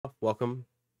Welcome,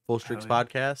 Full Streaks Hell yeah.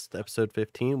 Podcast, episode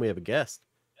 15. We have a guest.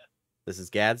 This is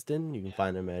Gadsd3n. You can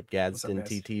find him at What's up, Gadsd3n guys?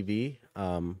 TTV.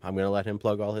 I'm going to let him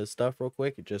plug all his stuff real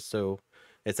quick, just so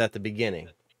it's at the beginning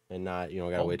and not,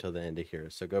 gotta wait till the end to hear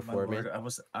it. So go My for it, lord,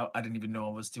 man. I didn't even know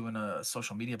I was doing a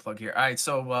social media plug here. All right,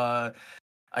 so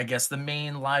I guess the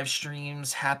main live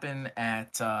streams happen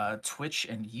at Twitch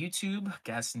and YouTube.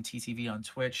 Gadsd3n TTV on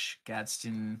Twitch.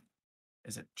 Gadsd3n,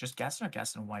 is it just Gadsd3n or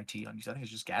Gadsd3n YT on YouTube? I think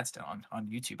it's just Gadsd3n on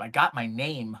YouTube. I got my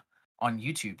name on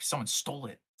YouTube. Someone stole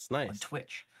it It's on nice.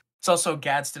 Twitch. It's also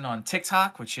Gadsd3n on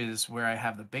TikTok, which is where I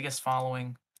have the biggest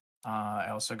following. I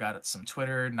also got some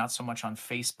Twitter, not so much on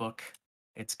Facebook.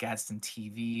 It's Gadsd3n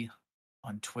TV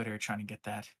on Twitter, trying to hit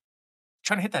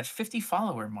that 50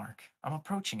 follower mark. I'm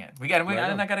approaching it. I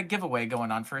got a giveaway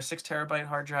going on for a 6 terabyte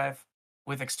hard drive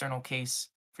with external case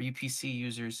for you PC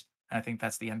users. And I think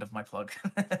that's the end of my plug.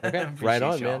 Okay, Appreciate right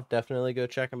on, y'all. man. Definitely go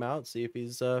check him out, see if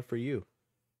he's for you.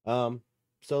 So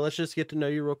let's just get to know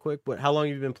you real quick. How long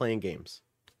have you been playing games?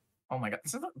 Oh my god,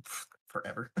 this is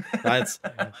forever. That's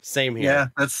same here.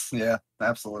 Yeah,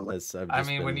 absolutely.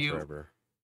 Forever.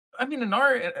 I mean, in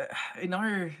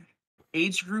our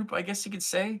age group, I guess you could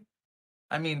say.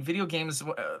 I mean, video games,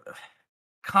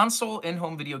 console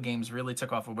in-home video games really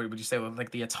took off. What would you say?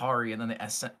 Like the Atari, and then the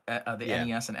NES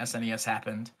and SNES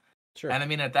happened. Sure. And I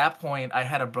mean, at that point, I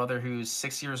have a brother who's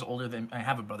 6 years older than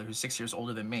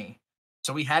me.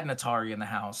 So we had an Atari in the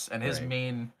house, and his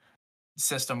main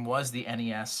system was the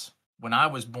NES when I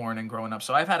was born and growing up.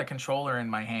 So I've had a controller in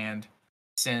my hand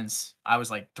since I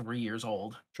was like 3 years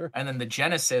old. Sure. And then the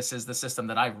Genesis is the system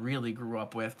that I really grew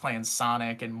up with, playing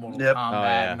Sonic and Mortal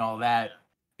Kombat and all that,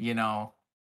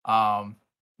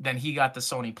 Then he got the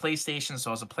Sony PlayStation,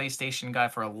 so I was a PlayStation guy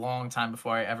for a long time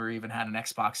before I ever even had an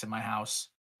Xbox in my house.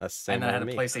 That's the same. And then I had a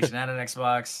PlayStation and an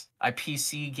Xbox. I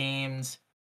PC gamed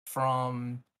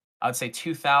from, I would say,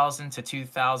 2000 to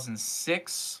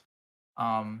 2006.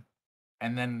 And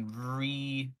then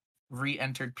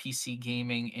re-entered PC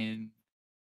gaming in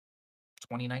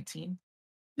 2019.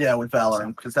 Yeah, with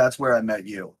Valorant, because that's where I met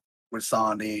you with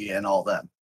Sandy and all them.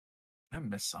 I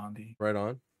miss Sandy. Right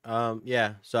on.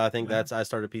 Yeah, so I think I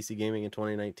started PC gaming in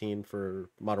 2019 for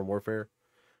Modern Warfare.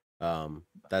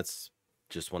 That's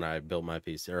just when I built my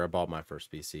PC, or I bought my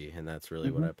first PC, and that's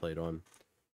really what I played on.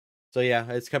 So yeah,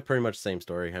 it's pretty much the same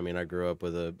story. I mean, I grew up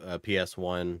with a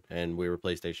PS1, and we were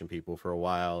PlayStation people for a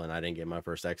while, and I didn't get my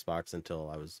first Xbox until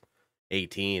I was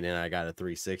 18, and I got a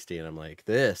 360, and I'm like,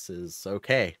 this is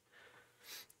okay.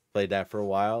 Played that for a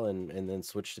while, and then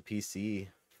switched to PC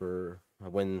for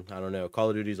when, I don't know, Call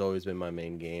of Duty's always been my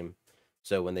main game.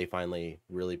 So when they finally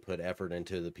really put effort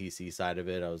into the PC side of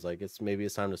it, I was like, it's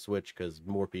time to switch because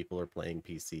more people are playing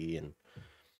PC and,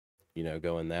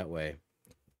 going that way.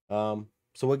 So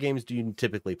what games do you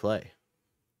typically play?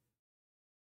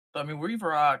 I mean, we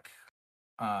rock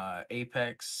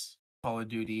Apex, Call of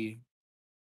Duty,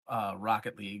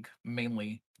 Rocket League,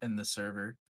 mainly in the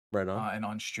server. Right on. And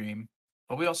on stream.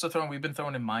 But we've been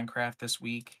throwing in Minecraft this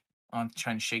week on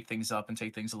trying to shake things up and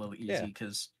take things a little easy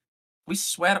because we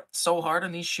sweat so hard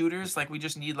on these shooters. Like, we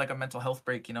just need like a mental health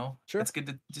break, Sure. It's good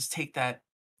to just take that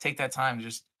time to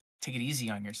just take it easy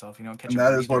on yourself, catch and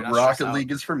that is what Rocket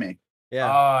League is for me.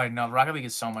 Yeah. Oh, no, Rocket League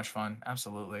is so much fun.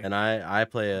 Absolutely. And I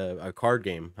play a card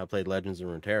game. I played Legends of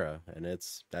Runeterra, and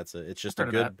it's just a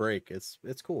good break. It's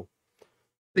cool.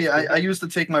 Yeah, I used to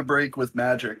take my break with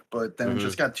Magic, but then it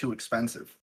just got too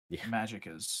expensive. Yeah. Magic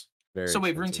is very so. Wait,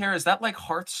 expensive. Runeterra, is that like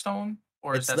Hearthstone,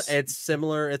 or it's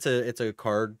similar? It's a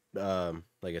card,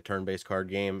 like a turn-based card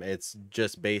game. It's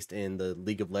just based in the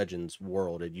League of Legends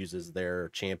world. It uses their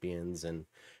champions and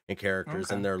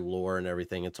characters and their lore and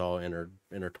everything. It's all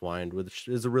intertwined, which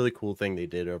is a really cool thing they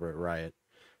did over at Riot.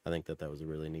 I think that was a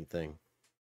really neat thing.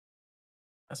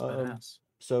 That's badass.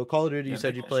 So Call of Duty, you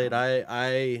said you played.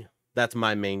 I that's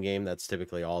my main game. That's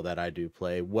typically all that I do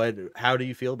play. How do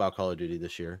you feel about Call of Duty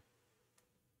this year?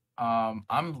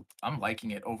 I'm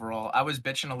liking it overall. I was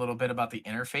bitching a little bit about the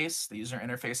interface, the user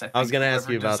interface. I was gonna ask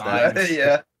you about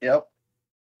that. Yep.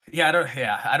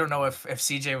 Yeah, I don't know if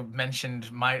CJ mentioned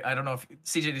I don't know if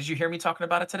CJ, did you hear me talking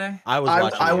about it today? I was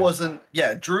watching. I wasn't.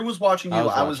 Yeah, Drew was watching you.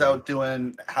 I was out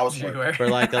doing housework for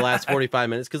like the last 45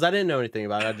 minutes because I didn't know anything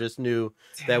about it. I just knew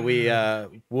that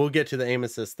we'll get to the aim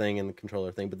assist thing and the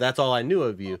controller thing, but that's all I knew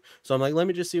of you. So I'm like, let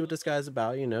me just see what this guy's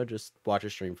about. Just watch a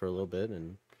stream for a little bit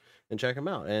and check him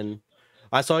out. And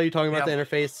I saw you talking about the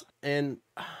interface, and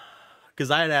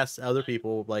because I had asked other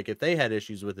people like if they had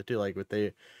issues with it too, like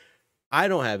I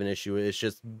don't have an issue. It's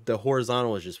just the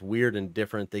horizontal is just weird and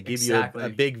different. They give you a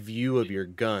big view of your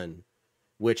gun,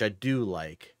 which I do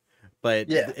like. But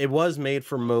it was made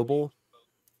for mobile,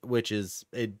 which is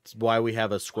it's why we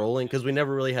have a scrolling, because we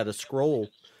never really had a scroll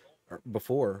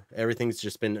before. Everything's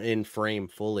just been in frame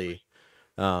fully.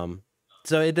 So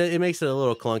it makes it a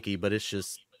little clunky, but it's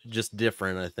just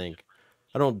different, I think.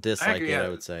 I don't I dislike agree. it, Yeah. I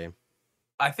would say.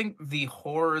 I think the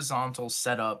horizontal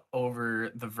setup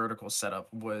over the vertical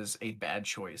setup was a bad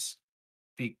choice.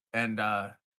 And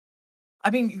I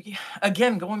mean,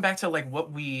 again, going back to like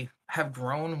what we have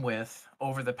grown with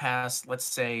over the past, let's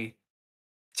say,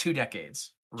 2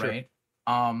 decades, Sure. right?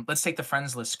 Let's take the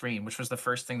friends list screen, which was the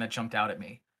first thing that jumped out at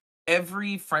me.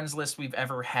 Every friends list we've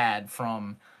ever had,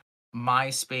 from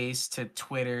MySpace to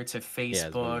Twitter to Yeah, it's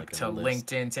been Facebook like a to list,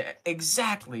 LinkedIn to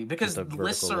exactly, just because a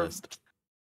lists vertical are, list.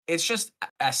 it's just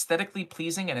aesthetically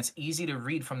pleasing and it's easy to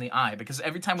read from the eye, because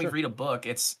every time we Sure. read a book,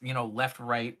 it's, left,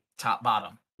 right, top,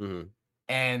 bottom. Mm-hmm.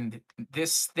 And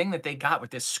this thing that they got with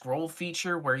this scroll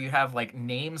feature where you have like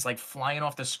names like flying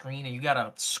off the screen and you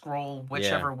gotta scroll Yeah.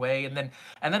 whichever way, and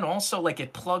then also like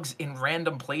it plugs in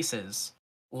random places.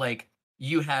 Like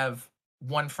you have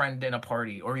one friend in a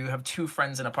party, or you have two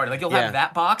friends in a party. Like you'll have Yeah.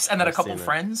 that box and then a I've couple seen that.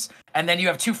 friends, and then you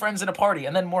have two friends in a party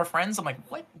and then more friends. I'm like,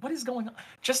 what is going on?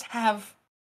 Just have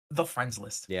the friends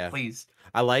list, Yeah. please.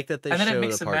 I like that they And then it show the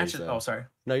mix and parties, matches. though. Oh, sorry.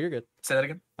 No, you're good. Say that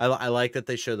again. I like that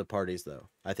they show the parties, though.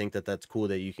 I think that that's cool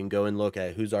that you can go and look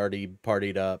at who's already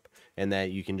partied up, and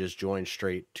that you can just join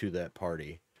straight to that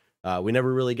party. We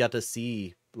never really got to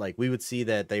see, like, we would see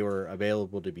that they were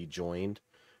available to be joined,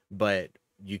 but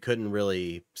you couldn't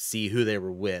really see who they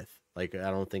were with. Like,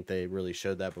 I don't think they really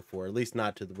showed that before, at least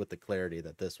not with the clarity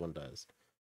that this one does.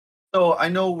 So I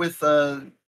know with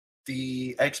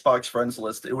the Xbox friends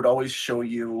list, it would always show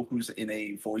you who's in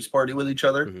a voice party with each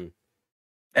other. Mm-hmm.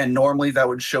 And normally that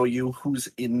would show you who's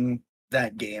in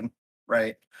that game,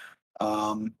 right?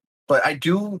 But I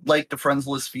do like the friends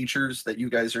list features that you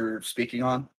guys are speaking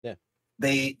on. Yeah.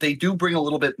 They do bring a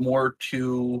little bit more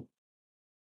to,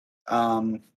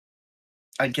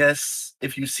 I guess,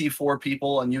 if you see four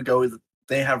people and you go,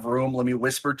 they have room, let me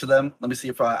whisper to them, let me see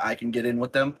if I can get in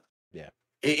with them. Yeah.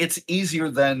 It's easier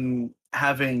than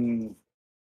having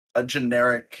a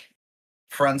generic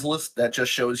friends list that just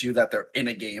shows you that they're in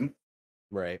a game.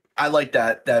 Right. I like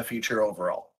that feature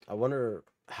overall. I wonder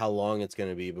how long it's going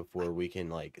to be before we can,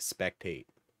 like, spectate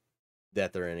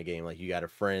that they're in a game. Like, you got a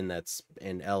friend that's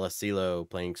in El Asilo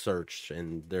playing Search,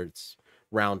 and there's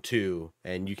round 2,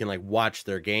 and you can, like, watch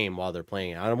their game while they're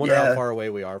playing it. I wonder how Yeah. far away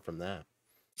we are from that.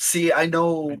 See, I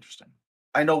know Interesting.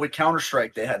 with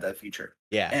Counter-Strike they had that feature.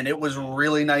 Yeah. And it was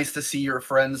really nice to see your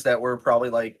friends that were probably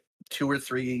like 2 or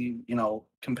 3,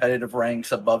 competitive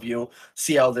ranks above you,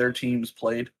 see how their teams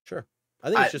played. Sure. I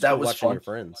think it's just that cool was watching fun. your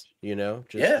friends,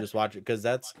 Yeah. just watch it, because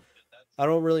that's, I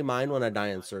don't really mind when I die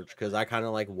in Search, because I kind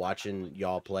of like watching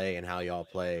y'all play and how y'all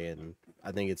play, and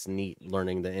I think it's neat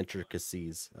learning the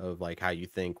intricacies of like how you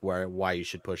think, why you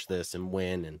should push this and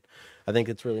win, and I think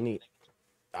it's really neat.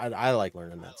 I like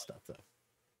learning that stuff, though.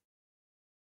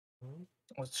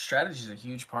 Well, strategy is a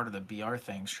huge part of the BR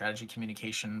thing: strategy,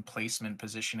 communication, placement,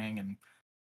 positioning, and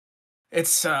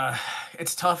it's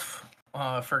tough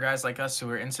for guys like us who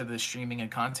are into the streaming and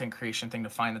content creation thing to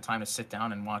find the time to sit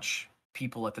down and watch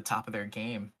people at the top of their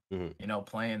game, Mm-hmm.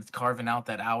 playing, carving out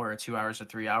that hour or 2 hours or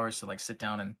 3 hours to like sit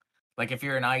down and, like, if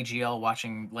you're an IGL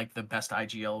watching like the best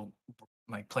IGL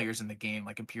like players in the game,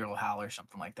 like Imperial Hal or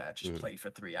something like that, just Mhm. play for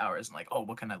 3 hours and like, oh,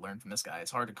 what can I learn from this guy?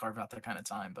 It's hard to carve out that kind of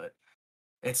time, but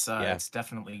it's Yeah. it's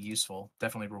definitely useful,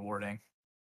 definitely rewarding.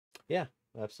 Yeah,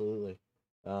 absolutely.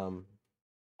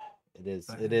 It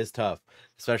But, is tough,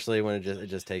 especially when it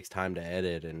just takes time to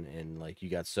edit, and like you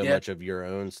got so Yeah. much of your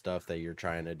own stuff that you're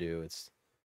trying to do. It's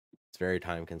very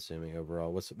time consuming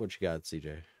overall. What you got,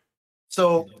 CJ?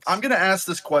 So I'm gonna ask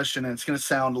this question, and it's gonna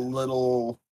sound a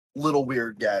little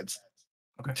weird, Gads.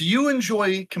 Okay. Do you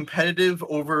enjoy competitive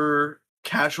over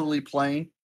casually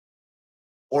playing?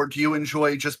 Or do you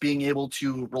enjoy just being able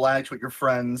to relax with your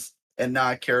friends and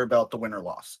not care about the win or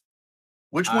loss?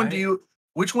 Which one do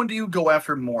you go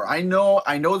after more? I know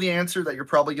the answer that you're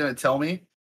probably going to tell me,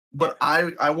 but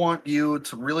I want you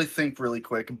to really think really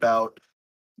quick about,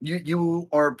 you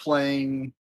are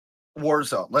playing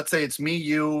Warzone. Let's say it's me,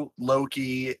 you,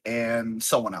 Loki, and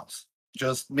someone else.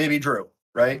 Just maybe Dru,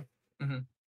 right? Mm-hmm.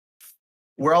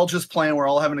 We're all just playing, we're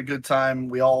all having a good time.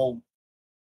 We all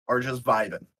are just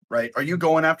vibing, right? Are you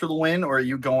going after the win, or are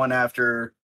you going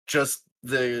after just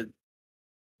the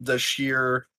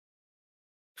sheer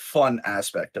fun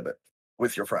aspect of it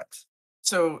with your friends?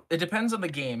 So it depends on the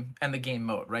game and the game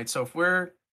mode, right? So if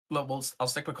I'll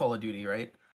stick with Call of Duty,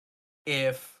 right?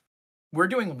 If we're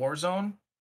doing Warzone,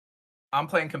 I'm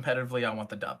playing competitively, I want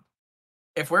the dub.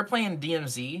 If we're playing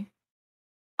DMZ,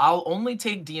 I'll only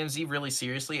take DMZ really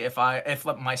seriously if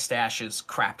like, my stash is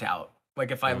crapped out.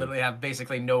 Like if I literally have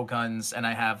basically no guns and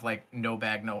I have like no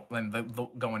bag,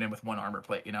 and going in with one armor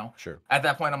plate, you know? Sure. At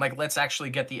that point, I'm like, let's actually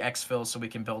get the exfil so we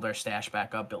can build our stash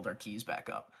back up, build our keys back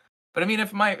up. But I mean,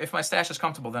 if my stash is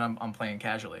comfortable, then I'm playing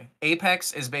casually.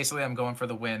 Apex is basically I'm going for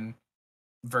the win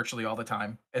virtually all the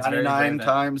time. It's 99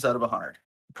 times out of 100.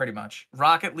 Pretty much.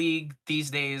 Rocket League these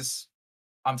days,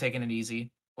 I'm taking it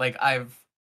easy. Like I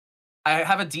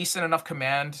have a decent enough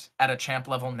command at a champ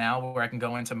level now where I can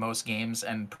go into most games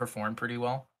and perform pretty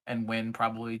well and win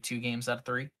probably 2 games out of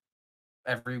 3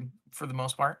 for the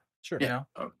most part. Sure. You know?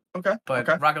 Oh, okay. But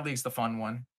okay. Rocket League's the fun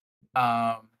one.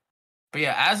 But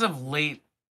yeah, as of late,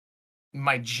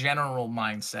 my general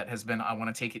mindset has been I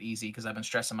want to take it easy because I've been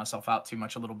stressing myself out too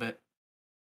much a little bit.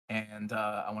 And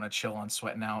I want to chill on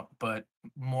sweating out. But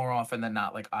more often than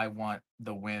not, like I want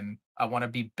the win. I want to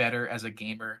be better as a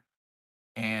gamer.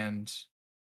 And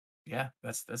yeah,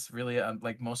 that's really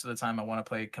like most of the time I want to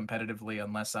play competitively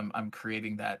unless I'm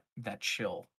creating that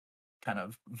chill kind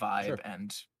of vibe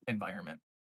and environment.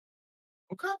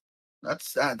 Okay.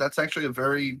 That's actually a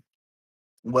very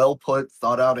well put,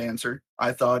 thought out answer.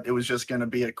 I thought it was just going to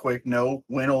be a quick no,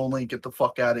 win only, get the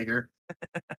fuck out of here.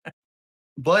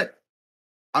 But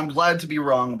I'm glad to be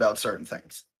wrong about certain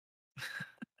things.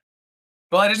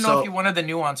 Well, I didn't know if you wanted the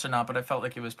nuance or not, but I felt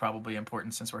like it was probably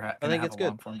important since we're going to have a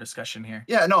long form discussion here.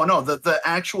 Yeah, no. The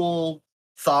actual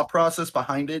thought process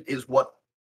behind it is what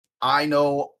I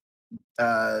know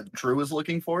Dru is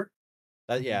looking for.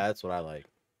 Yeah, that's what I like.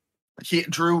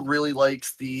 Dru really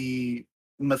likes the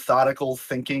methodical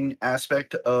thinking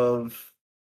aspect of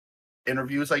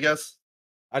interviews, I guess.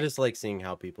 I just like seeing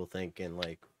how people think, and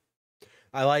like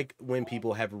I like when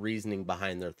people have reasoning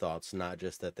behind their thoughts, not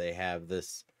just that they have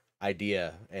this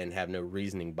idea and have no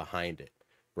reasoning behind it,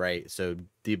 right? So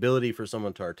the ability for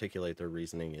someone to articulate their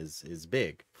reasoning is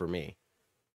big for me.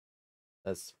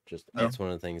 That's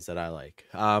one of the things that I like.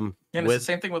 Yeah, and it's the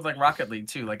same thing with like Rocket League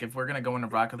too. Like if we're gonna go into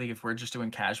Rocket League, if we're just doing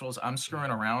casuals, I'm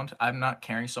screwing around. I'm not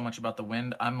caring so much about the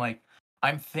wind.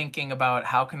 I'm thinking about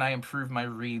how can I improve my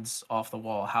reads off the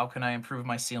wall? How can I improve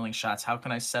my ceiling shots? How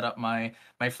can I set up my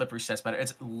flip resets better?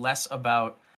 It's less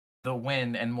about the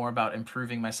win and more about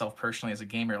improving myself personally as a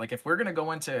gamer. Like if we're gonna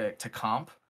go into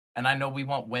comp, and I know we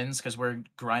want wins because we're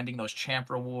grinding those champ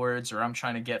rewards, or I'm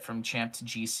trying to get from champ to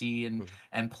GC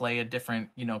and play a different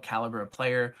caliber of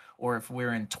player, or if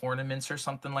we're in tournaments or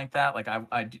something like that. Like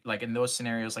I like in those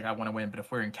scenarios, like I want to win. But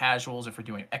if we're in casuals, if we're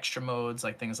doing extra modes,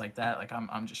 like things like that, like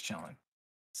I'm just chilling.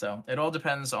 So it all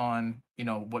depends on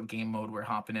what game mode we're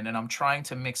hopping in, and I'm trying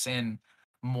to mix in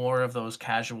more of those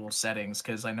casual settings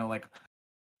because I know like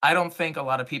I don't think a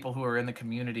lot of people who are in the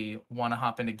community want to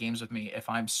hop into games with me if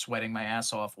I'm sweating my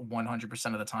ass off 100%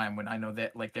 of the time, when I know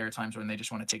that like there are times when they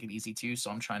just want to take it easy too.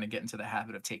 So I'm trying to get into the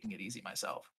habit of taking it easy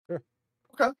myself. Sure.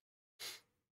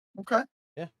 Okay.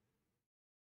 Yeah.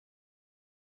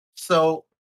 So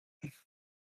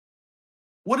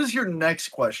what is your next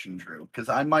question, Dru? Because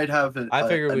I might have I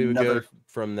figured we would go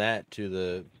from that to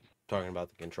the talking about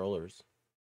the controllers.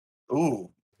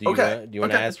 Ooh. Do you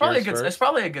want to ask yours first? It's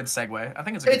probably a good segue. I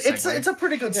think it's a good segue. It's a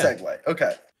pretty good segue.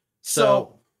 Okay.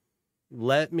 So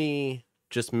let me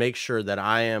just make sure that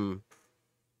I am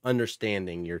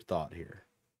understanding your thought here.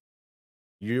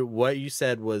 What you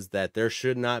said was that there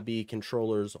should not be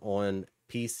controllers on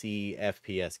PC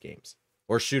FPS games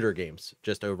or shooter games,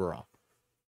 just overall.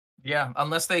 Yeah,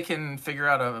 unless they can figure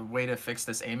out a way to fix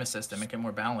this aim assist and make it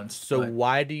more balanced. So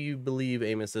why do you believe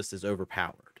aim assist is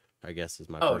overpowered? I guess is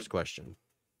my first question.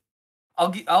 I'll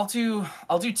do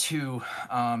 2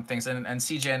 things, and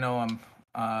CJ, I know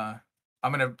I'm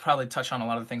gonna probably touch on a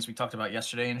lot of the things we talked about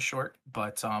yesterday in short,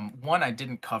 but one I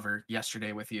didn't cover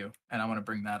yesterday with you, and I want to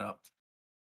bring that up.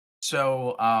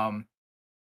 So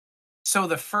so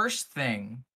the first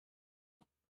thing,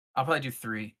 I'll probably do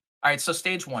 3. All right, so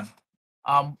stage 1.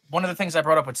 One of the things I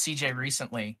brought up with CJ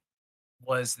recently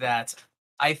was that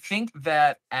I think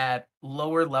that at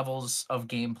lower levels of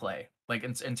gameplay, like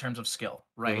in terms of skill,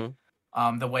 right?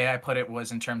 The way I put it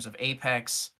was in terms of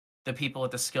Apex, the people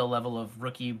at the skill level of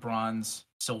rookie, bronze,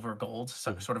 silver, gold,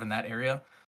 sort of in that area.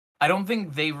 I don't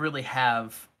think they really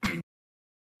have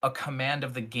a command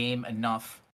of the game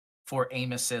enough for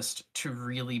aim assist to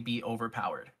really be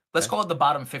overpowered. Let's call it the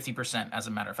bottom 50%, as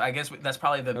a matter of fact. I guess that's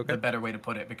probably the better way to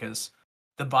put it, because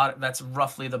that's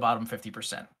roughly the bottom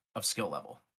 50% of skill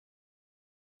level.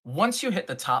 Once you hit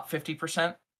the top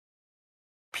 50%,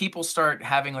 people start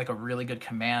having like a really good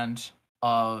command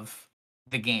of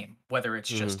the game, whether it's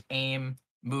just aim,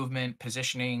 movement,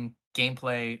 positioning,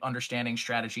 gameplay, understanding,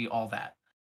 strategy, all that.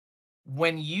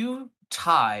 When you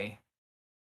tie,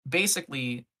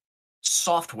 basically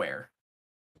software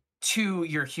to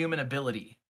your human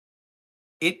ability,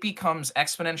 it becomes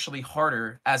exponentially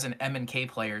harder as an M&K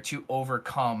player to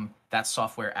overcome that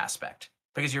software aspect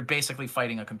because you're basically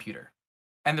fighting a computer.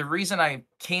 And the reason I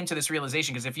came to this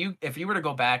realization, because if you were to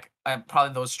go back,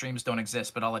 probably those streams don't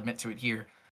exist, but I'll admit to it here.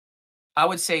 I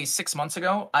would say 6 months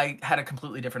ago, I had a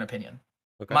completely different opinion.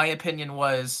 Okay. My opinion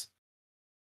was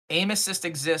aim assist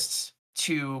exists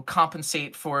to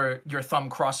compensate for your thumb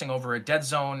crossing over a dead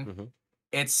zone. Mm-hmm.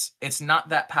 It's not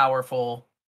that powerful.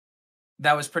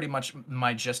 That was pretty much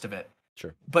my gist of it.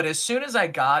 Sure. But as soon as I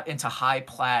got into high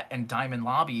plat and diamond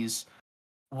lobbies,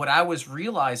 what I was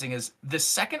realizing is the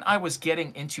second I was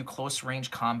getting into close range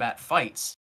combat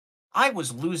fights, I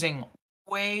was losing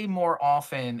way more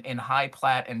often in high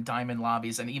plat and diamond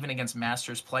lobbies and even against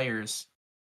masters players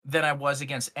than I was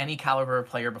against any caliber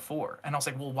player before. And I was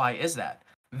like, well, why is that?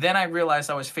 Then I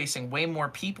realized I was facing way more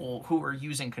people who were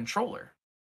using controller.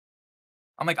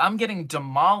 I'm like, I'm getting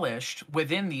demolished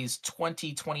within these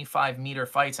 20, 25 meter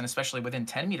fights, and especially within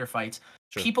 10 meter fights.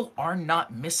 Sure. People are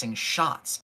not missing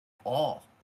shots at all.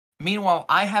 Meanwhile,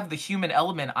 I have the human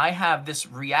element. I have this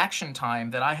reaction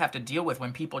time that I have to deal with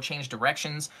when people change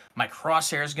directions. My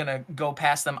crosshair is going to go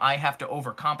past them. I have to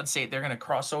overcompensate. They're going to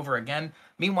cross over again.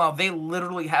 Meanwhile, they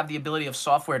literally have the ability of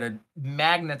software to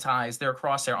magnetize their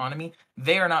crosshair onto me.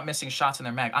 They are not missing shots in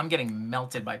their mag. I'm getting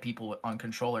melted by people on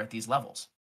controller at these levels.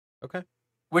 Okay.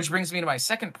 Which brings me to my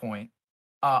second point.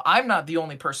 I'm not the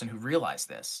only person who realized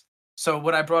this. So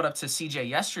what I brought up to CJ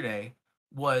yesterday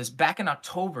was back in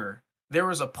October, there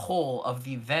was a poll of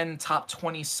the then top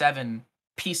 27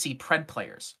 PC Pred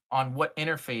players on what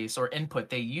interface or input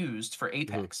they used for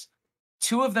Apex.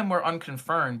 2 of them were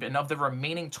unconfirmed, and of the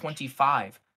remaining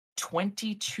 25,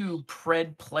 22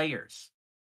 Pred players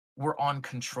were on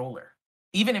controller.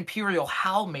 Even Imperial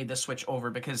Hal made the switch over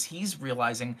because he's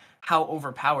realizing how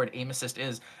overpowered aim assist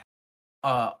is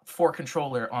for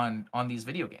controller on these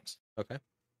video games. Okay.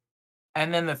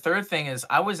 And then the third thing is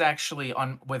I was actually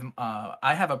on with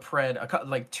I have a Pred,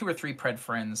 like 2 or 3 Pred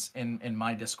friends in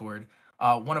my Discord.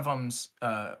 One of them's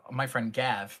my friend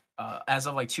Gav. As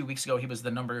of like 2 weeks ago, he was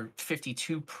the number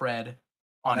 52 Pred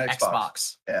on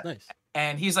Xbox. Yeah. Nice.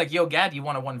 And he's like, "Yo, Gad, you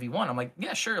want a 1v1?" I'm like,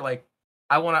 "Yeah, sure." Like,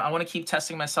 I want to keep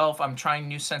testing myself. I'm trying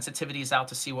new sensitivities out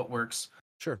to see what works.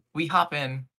 Sure. We hop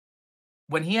in.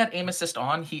 When he had aim assist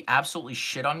on, he absolutely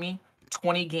shit on me.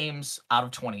 20 games out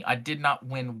of 20. I did not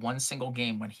win one single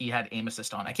game when he had aim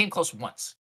assist on. I came close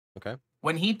once. Okay.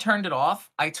 When he turned it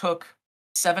off, I took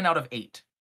 7 out of 8.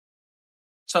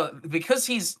 So because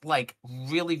he's like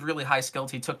really, really high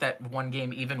skilled, he took that one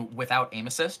game even without aim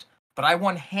assist. But I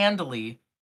won handily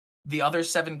the other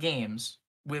 7 games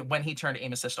when he turned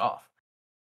aim assist off.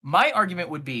 My argument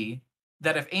would be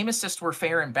that if aim assist were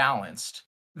fair and balanced,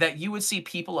 that you would see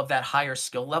people of that higher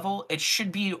skill level, it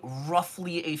should be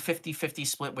roughly a 50-50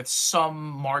 split with some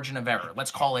margin of error.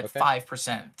 Let's call it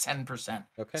 5%, 10%,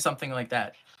 something like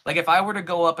that. Like if I were to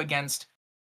go up against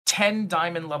 10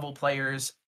 diamond level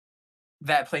players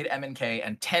that played M&K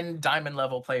and 10 diamond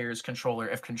level players controller,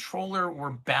 if controller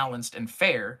were balanced and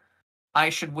fair, I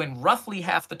should win roughly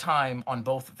half the time on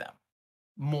both of them,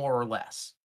 more or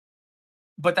less.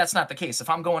 But that's not the case. If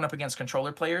I'm going up against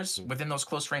controller players within those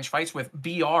close range fights with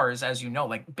BRs, as you know,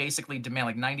 like basically demand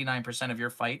like 99% of your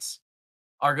fights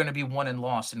are going to be won and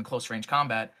lost in close range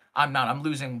combat. I'm not. I'm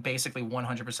losing basically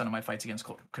 100% of my fights against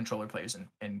controller players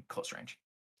in close range.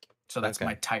 So that's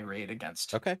my tirade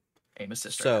against aim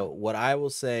assist. So what I will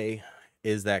say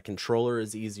is that controller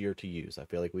is easier to use. I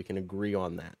feel like we can agree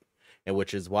on that. And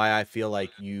which is why I feel like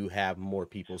you have more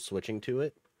people switching to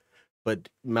it. But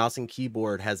mouse and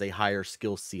keyboard has a higher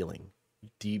skill ceiling.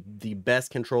 The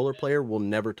best controller player will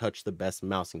never touch the best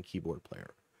mouse and keyboard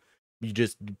player. You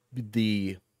just,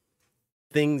 the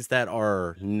things that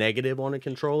are negative on a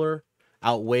controller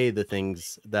outweigh the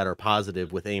things that are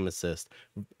positive with aim assist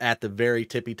at the very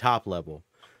tippy top level.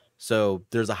 So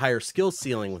there's a higher skill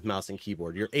ceiling with mouse and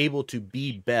keyboard. You're able to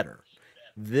be better.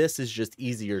 This is just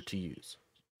easier to use.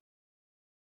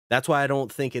 That's why I don't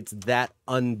think it's that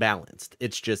unbalanced.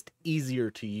 It's just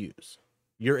easier to use.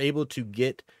 You're able to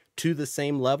get to the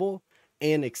same level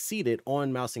and exceed it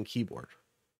on mouse and keyboard.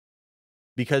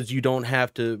 Because you don't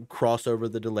have to cross over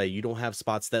the delay. You don't have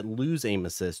spots that lose aim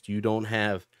assist. You don't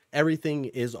have... Everything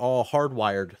is all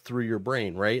hardwired through your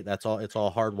brain, right? That's all. It's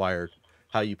all hardwired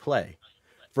how you play.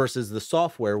 Versus the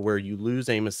software where you lose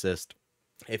aim assist.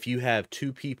 If you have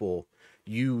 2 people,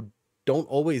 you don't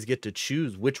always get to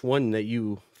choose which one that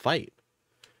you fight.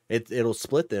 It'll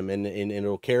split them and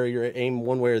it'll carry your aim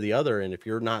one way or the other. And if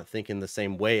you're not thinking the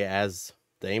same way as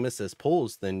the aim assist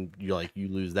pulls, then you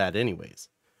lose that anyways.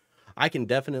 I can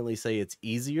definitely say it's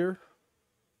easier,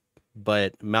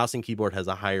 but mouse and keyboard has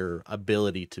a higher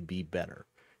ability to be better.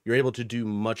 You're able to do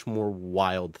much more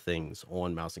wild things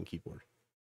on mouse and keyboard.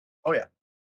 Oh yeah,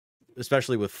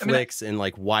 especially with flicks and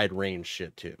like wide range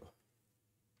shit too.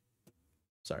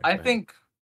 Sorry. I think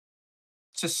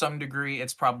to some degree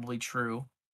it's probably true.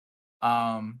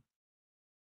 But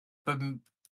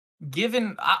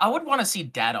given, I would want to see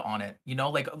data on it, you know,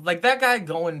 like that guy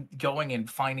going and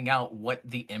finding out what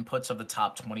the inputs of the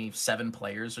top 27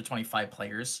 players or 25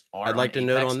 players are. I'd like to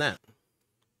note on that.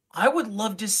 I would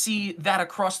love to see that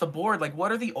across the board. Like,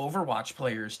 what are the Overwatch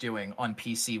players doing on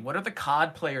PC? What are the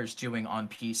COD players doing on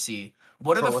PC?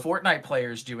 What are the Fortnite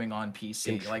players doing on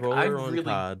PC? Controller like, I on really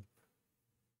COD.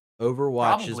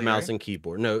 Overwatch is mouse and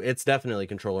keyboard. No, it's definitely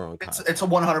controller on COD. It's a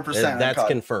 100%. That's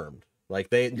confirmed. Like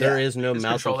there is no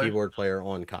mouse and keyboard player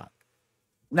on COD.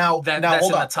 Now, that's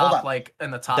hold in on, the top, like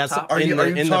in the top. That's top?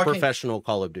 in the professional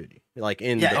Call of Duty, like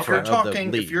in if you're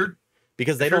talking, the league.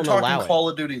 Because they don't allow Call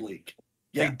of Duty League.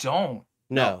 Yeah. They don't.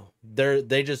 No,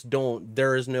 they just don't.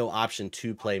 There is no option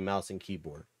to play mouse and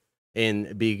keyboard,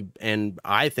 and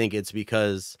I think it's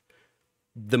because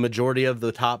the majority of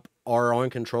the top are on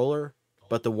controller,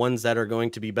 but the ones that are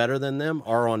going to be better than them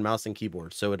are on mouse and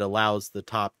keyboard. So it allows the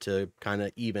top to kind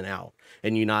of even out,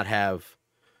 and you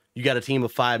got a team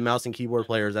of 5 mouse and keyboard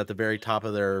players at the very top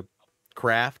of their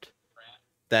craft.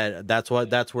 That's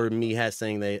where me has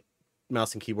saying that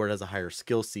mouse and keyboard has a higher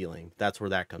skill ceiling. That's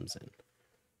where that comes in.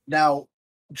 Now,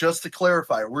 just to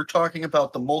clarify, we're talking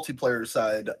about the multiplayer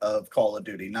side of Call of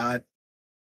Duty, not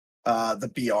the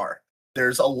BR.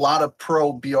 There's a lot of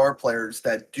pro BR players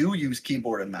that do use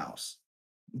keyboard and mouse,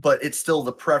 but it's still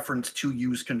the preference to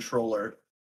use controller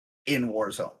in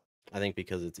Warzone. I think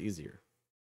because it's easier.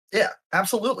 Yeah,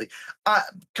 absolutely.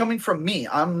 Coming from me,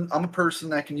 I'm a person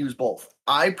that can use both.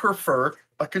 I prefer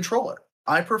a controller.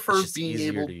 I prefer being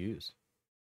able to use.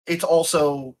 It's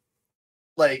also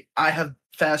like I have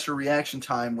faster reaction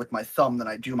time with my thumb than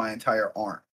I do my entire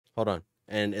arm. Hold on.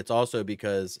 And it's also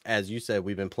because, as you said,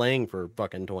 we've been playing for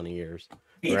fucking 20 years,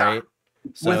 yeah. right?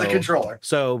 With a controller.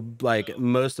 So, like,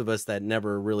 most of us that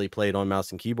never really played on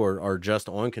mouse and keyboard are just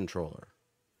on controller.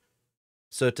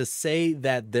 So to say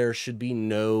that there should be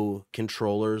no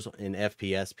controllers in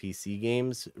FPS PC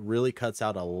games really cuts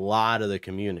out a lot of the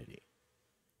community.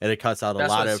 And it cuts out a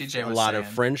lot of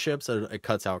friendships. It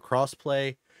cuts out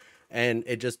crossplay. And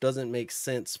it just doesn't make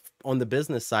sense on the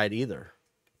business side either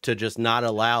to just not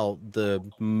allow the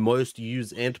most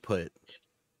used input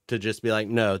to just be like,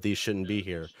 no, these shouldn't be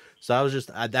here. So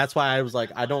that's why I was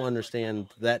like, I don't understand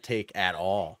that take at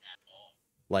all.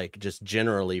 Like just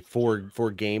generally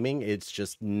for gaming, it's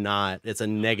just not, it's a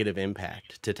negative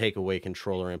impact to take away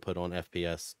controller input on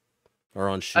FPS or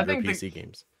on shooter PC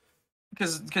games.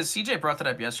 Because CJ brought that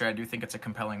up yesterday, I do think it's a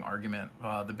compelling argument,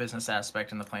 the business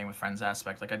aspect and the playing with friends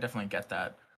aspect. Like, I definitely get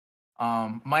that.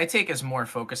 My take is more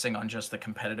focusing on just the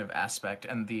competitive aspect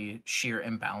and the sheer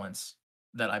imbalance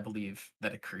that I believe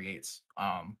that it creates.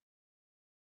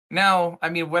 Now, I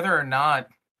mean, whether or not,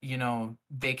 you know,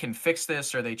 they can fix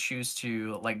this or they choose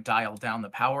to like dial down the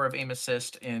power of aim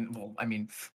assist well, I mean,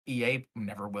 EA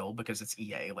never will because it's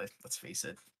EA. Let's face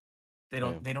it. They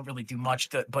don't really do much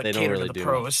but cater to the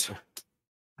pros.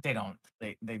 They don't.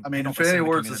 They I mean, Infinity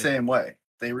Ward's the same way.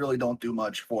 They really don't do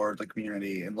much for the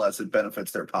community unless it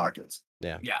benefits their pockets.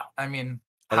 Yeah. Yeah. I mean,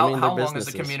 how long has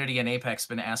the community in Apex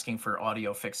been asking for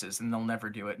audio fixes, and they'll never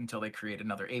do it until they create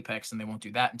another Apex, and they won't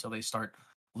do that until they start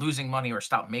losing money or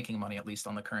stop making money, at least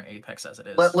on the current Apex as it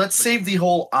is. Let's save the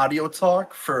whole audio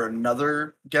talk for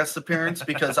another guest appearance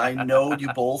because I know you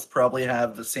both probably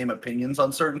have the same opinions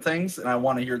on certain things, and I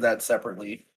want to hear that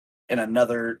separately in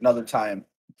another time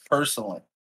personally.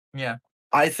 Yeah.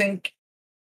 I think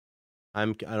I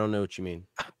don't know what you mean.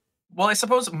 Well, I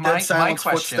suppose my question,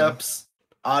 footsteps,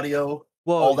 audio,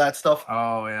 all that stuff.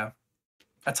 Oh yeah.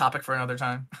 A topic for another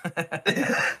time.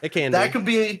 It can that could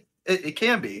be it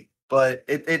can be. But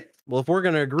it well, if we're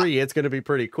gonna agree, it's gonna be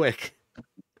pretty quick.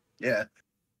 Yeah.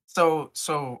 So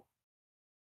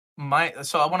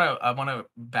I wanna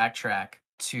backtrack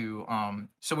to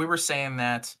so we were saying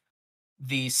that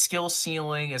the skill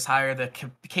ceiling is higher, the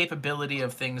capability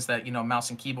of things that, you know, mouse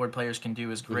and keyboard players can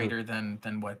do is greater than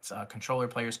what controller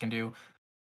players can do.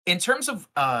 In terms of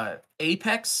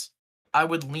Apex, I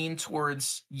would lean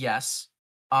towards yes.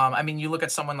 I mean, you look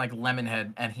at someone like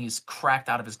Lemonhead and he's cracked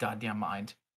out of his goddamn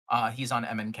mind. He's on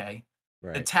MNK.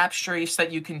 Right. The tap strafe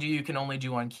that you can do, you can only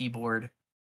do on keyboard.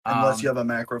 Unless you have a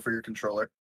macro for your controller.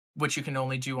 Which you can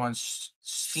only do on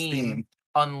Steam.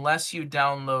 Unless you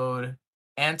download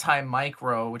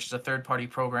Anti-Micro, which is a third-party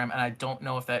program, and I don't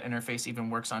know if that interface even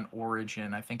works on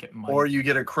Origin. I think it might. Or you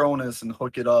get a Cronus and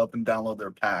hook it up and download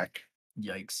their pack.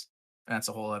 Yikes. that's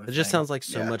a whole other It thing. just sounds like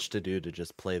so Yeah. much to do to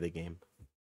just play the game.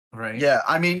 right. Yeah,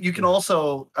 I mean, you can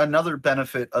also, another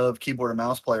benefit of keyboard and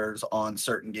mouse players on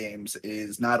certain games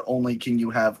is not only can you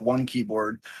have one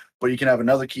keyboard, but you can have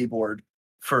another keyboard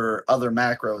for other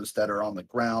macros that are on the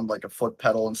ground, like a foot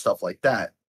pedal and stuff like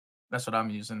that. That's what I'm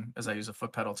using. Is I use a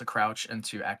foot pedal to crouch and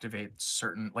to activate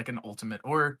certain, like an ultimate,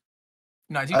 or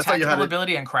no, I do I thought you had tactical it-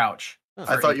 ability and crouch. Oh.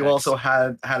 I for thought you Apex. also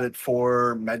had it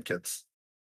for medkits.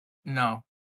 No,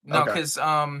 Okay. because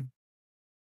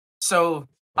so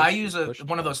I Push- use push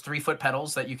one of button. those 3-foot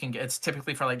pedals that you can get. It's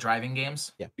typically for like driving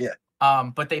games. Yeah. Yeah.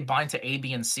 But they bind to A,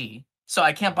 B, and C. So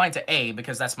I can't bind to A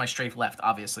because that's my strafe left,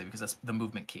 obviously, because that's the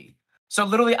movement key. So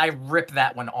literally, I rip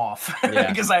that one off Yeah.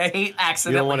 because I hate You don't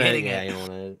accidentally want to, hitting yeah, it. you don't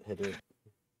want to hit it.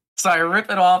 So I rip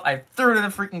it off. I throw it in the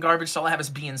freaking garbage. So all I have is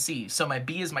B and C. So my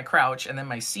B is my crouch, and then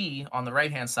my C on the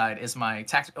right hand side is my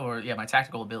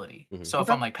tactical ability. Mhm. So if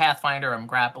Okay. I'm like Pathfinder, I'm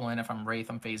grappling. If I'm Wraith,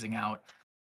 I'm phasing out.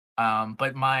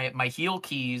 But my heal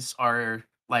keys are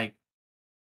like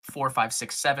 4, 5,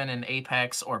 6, 7 in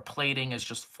Apex, or plating is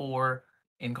just 4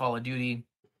 in Call of Duty.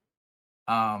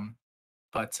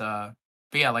 But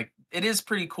yeah, like it is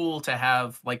pretty cool to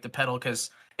have like the pedal because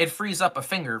it frees up a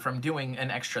finger from doing an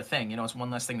extra thing. You know, it's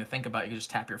one less thing to think about. You can just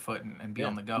tap your foot and be Yeah.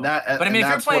 on the go. And that, But I mean, if you're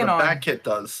that's playing what a on- back kit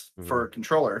does for a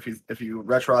controller. If you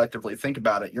retroactively think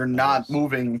about it, you're not is.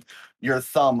 moving your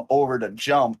thumb over to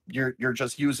jump. You're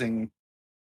just using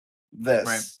this.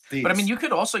 Right. But I mean, these. you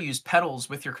could also use pedals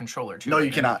with your controller too. No, you I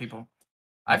know cannot. People, You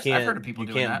I've heard of people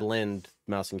you doing can't that. blend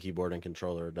mouse and keyboard and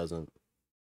controller. It doesn't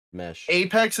mesh.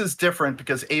 Apex is different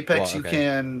because Apex Well, you okay.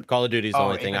 can. Call of Duty is the Oh,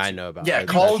 only thing Apex- I know about. Yeah, I-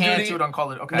 Call of Can't Duty- do it on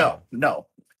Call of Duty. Okay. No.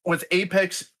 With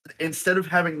Apex, instead of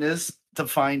having this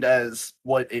defined as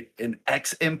an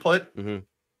X input, Mhm.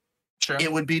 Sure.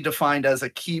 it would be defined as a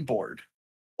keyboard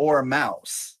or a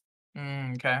mouse.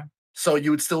 Okay. So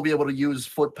you would still be able to use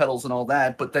foot pedals and all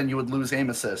that, but then you would lose aim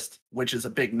assist, which is a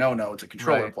big no-no to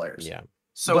controller Right. players. Yeah.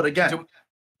 So, But again-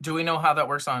 do we know how that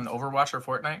works on Overwatch or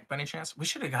Fortnite by any chance? We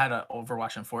should have had an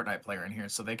Overwatch and Fortnite player in here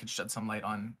so they could shed some light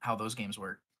on how those games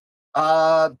work.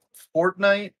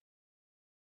 Fortnite,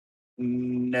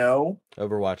 no.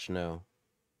 Overwatch, no.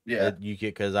 Yeah. You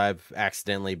get, because I've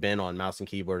accidentally been on mouse and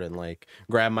keyboard and like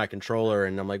grab my controller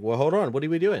and I'm like, well, hold on, what are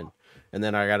we doing? And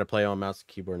then I got to play on mouse and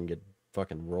keyboard and get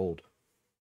fucking rolled.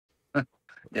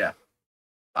 Yeah.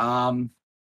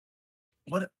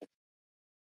 What?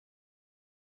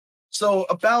 So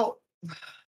about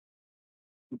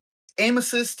aim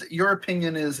assist, your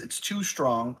opinion is it's too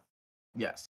strong.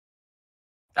 Yes.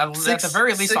 At the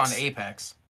very least on six-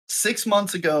 Apex. 6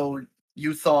 months ago,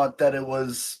 you thought that it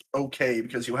was okay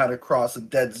because you had to cross a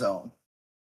dead zone.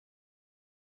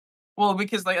 Well,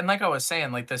 because like I was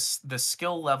saying, like the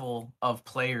skill level of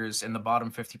players in the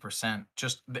bottom 50%,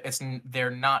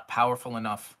 they're not powerful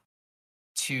enough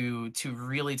to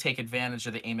really take advantage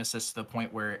of the aim assist to the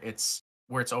point where it's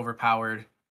overpowered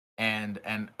and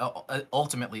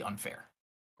ultimately unfair.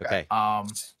 Okay.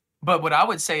 But what I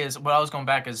would say is, what I was going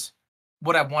back is,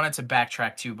 what I wanted to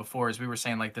backtrack to before is we were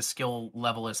saying like the skill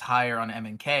level is higher on M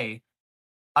and K.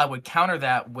 I would counter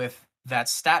that with that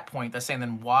stat point that's saying,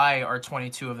 then why are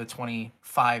 22 of the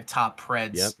 25 top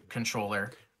Preds Yep. controller?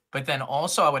 But then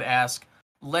also I would ask,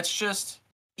 let's just,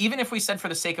 even if we said for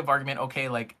the sake of argument, okay,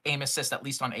 like aim assist at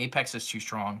least on Apex is too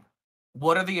strong,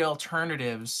 what are the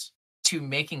alternatives to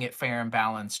making it fair and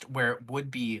balanced where it would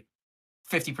be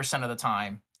 50% of the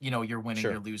time, you're winning,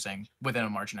 Sure. you're losing within a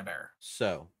margin of error?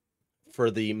 So, for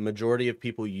the majority of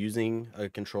people using a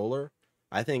controller,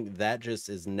 I think that just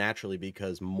is naturally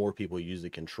because more people use a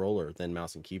controller than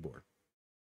mouse and keyboard.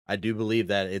 I do believe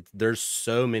that there's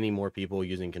so many more people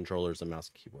using controllers than mouse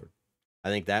and keyboard. I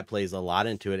think that plays a lot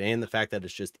into it, and the fact that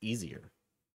it's just easier.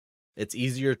 It's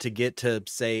easier to get to,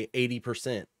 say,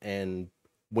 80%, and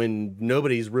when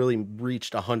nobody's really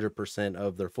reached 100%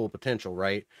 of their full potential,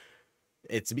 right?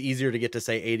 It's easier to get to,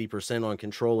 say, 80% on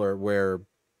controller, where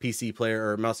PC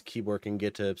player or mouse and keyboard can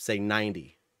get to, say,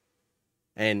 90.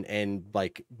 And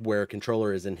like where a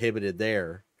controller is inhibited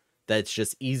there, that's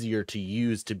just easier to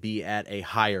use to be at a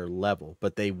higher level,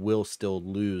 but they will still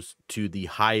lose to the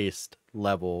highest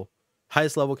level.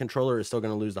 Highest level controller is still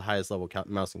going to lose the highest level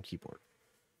mouse and keyboard,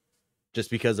 just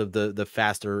because of the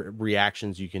faster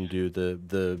reactions you can do,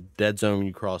 the dead zone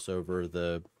you cross over,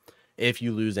 if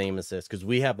you lose aim assist, because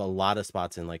we have a lot of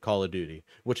spots in like Call of Duty,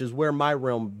 which is where my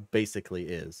realm basically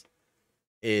is,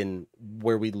 in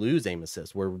where we lose aim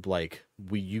assist, where like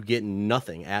you get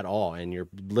nothing at all, and you're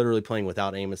literally playing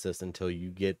without aim assist until you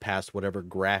get past whatever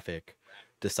graphic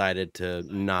decided to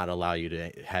not allow you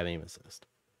to have aim assist.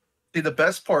 See, the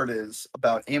best part is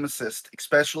about aim assist,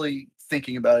 especially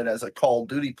thinking about it as a Call of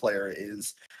Duty player,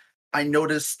 is I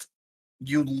noticed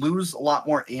you lose a lot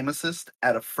more aim assist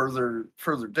at a further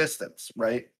distance,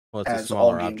 right? Well, it's a As all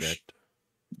smaller games. object.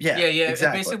 Yeah, it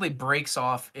exactly. basically breaks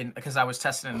off because I was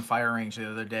testing it in fire range the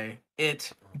other day.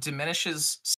 It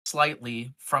diminishes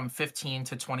slightly from 15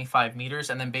 to 25 meters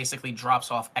and then basically drops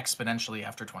off exponentially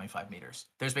after 25 meters.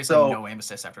 There's basically no aim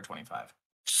assist after 25.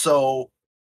 So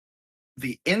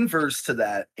the inverse to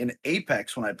that in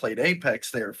Apex, when I played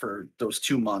Apex there for those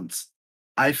 2 months,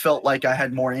 I felt like I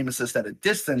had more aim assist at a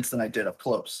distance than I did up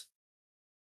close.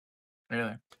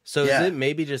 Really? So is it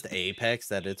maybe just Apex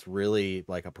that it's really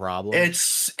like a problem?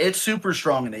 It's super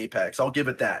strong in Apex. I'll give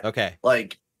it that. Okay.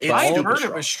 Like I heard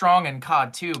it was strong in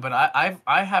COD too, but I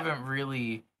haven't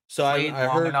really played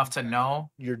long enough to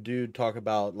know. Your dude talk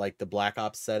about like the Black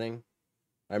Ops setting.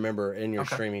 I remember in your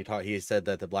stream he said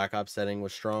that the Black Ops setting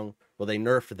was strong. Well, they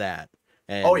nerfed that.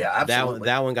 And absolutely.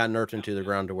 That one got nerfed into the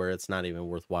ground to where it's not even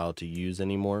worthwhile to use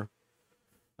anymore.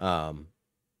 Oh,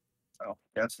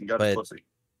 that's you got a pussy.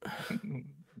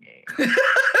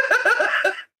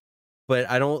 But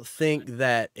I don't think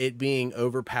that it being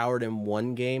overpowered in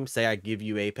one game, say I give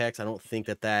you Apex, I don't think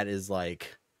that is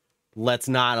like, let's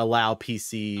not allow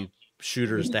PC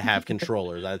shooters to have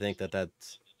controllers. I think that's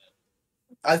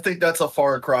a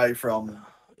far cry from.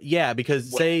 Yeah,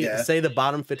 because say the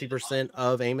bottom 50%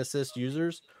 of aim assist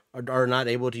users are not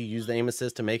able to use the aim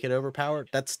assist to make it overpowered.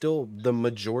 That's still the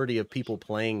majority of people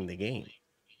playing the game.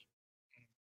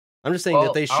 I'm just saying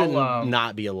that they shouldn't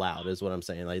not be allowed, is what I'm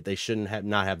saying. Like they shouldn't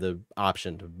not have the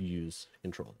option to use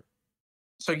controller.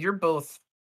 So you're both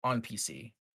on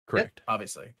PC, correct?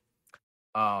 Obviously.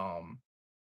 Now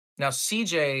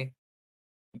CJ,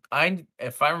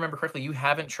 if I remember correctly, you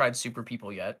haven't tried Super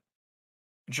People yet.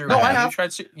 Drew, no, I have.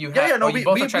 You tried? We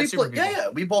both tried Super People. Yeah,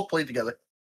 we both played together.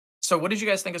 So what did you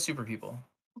guys think of Super People?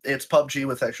 It's PUBG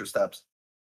with extra steps.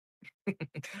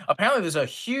 Apparently, there's a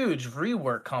huge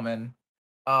rework coming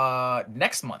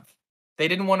next month. They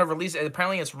didn't want to release it.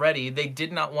 Apparently, it's ready. They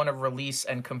did not want to release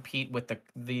and compete with the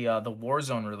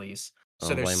Warzone release.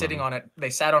 So they're sitting on it. They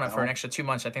sat on it for an extra 2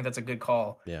 months. I think that's a good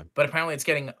call. Yeah. But apparently, it's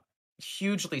getting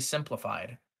hugely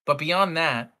simplified. But beyond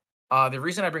that, the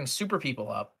reason I bring Super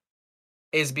People up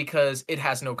is because it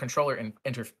has no controller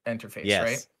interface,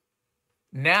 right?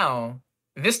 Now,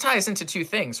 this ties into two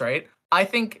things, right? I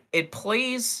think it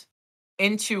plays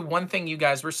into one thing you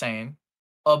guys were saying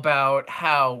about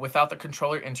how without the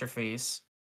controller interface,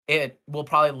 it will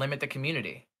probably limit the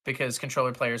community because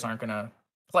controller players aren't going to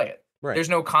play it. Right. There's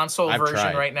no console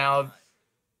version right now.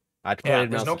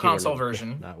 There's no console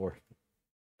version. Not worth it.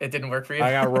 It didn't work for you?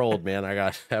 I got rolled, man. I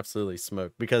got absolutely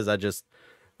smoked because I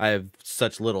have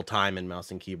such little time in mouse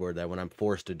and keyboard that when I'm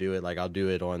forced to do it, like I'll do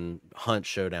it on Hunt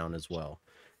Showdown as well.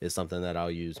 Is something that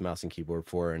I'll use mouse and keyboard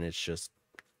for, and it's just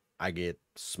I get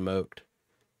smoked.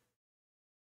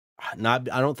 I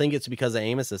don't think it's because of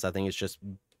aim assist. I think it's just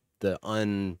the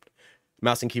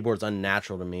mouse and keyboard's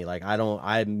unnatural to me. Like I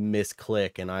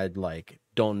misclick and I like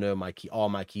don't know all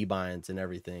my key binds and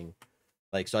everything.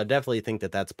 Like so I definitely think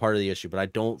that that's part of the issue, but I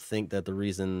don't think that the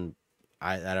reason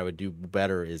I would do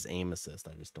better is aim assist.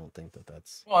 I just don't think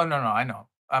that's. Well, no, I know.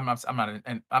 I'm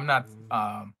not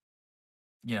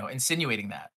insinuating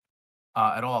that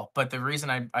at all. But the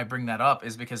reason I bring that up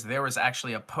is because there was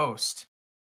actually a post.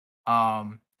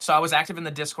 So I was active in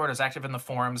the Discord, I was active in the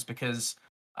forums because,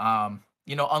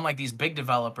 unlike these big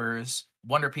developers,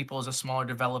 Wonder People is a smaller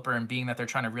developer, and being that they're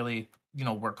trying to really,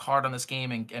 work hard on this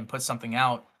game and put something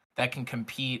out that can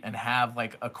compete and have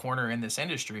like a corner in this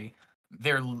industry,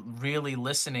 they're really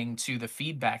listening to the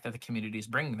feedback that the community is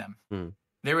bringing them.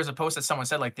 There was a post that someone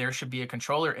said like there should be a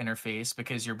controller interface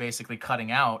because you're basically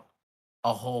cutting out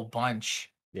a whole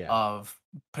bunch of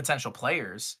potential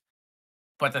players.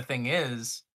 But the thing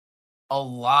is, a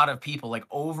lot of people like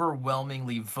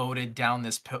overwhelmingly voted down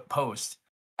this post.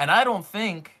 And I don't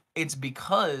think it's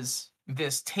because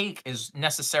this take is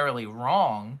necessarily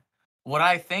wrong. What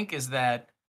I think is that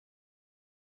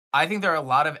I think there are a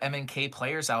lot of MNK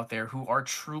players out there who are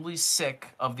truly sick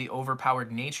of the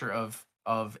overpowered nature of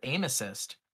aim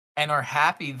assist and are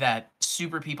happy that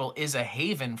Super People is a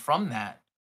haven from that.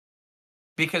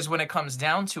 Because when it comes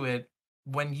down to it,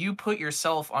 when you put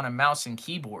yourself on a mouse and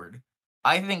keyboard,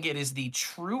 I think it is the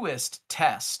truest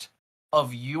test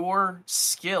of your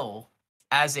skill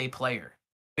as a player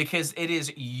because it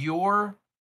is your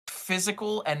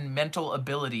physical and mental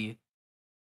ability,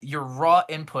 your raw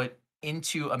input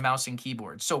into a mouse and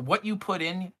keyboard. So what you put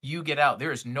in, you get out.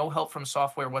 There is no help from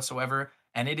software whatsoever.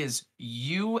 And it is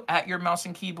you at your mouse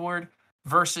and keyboard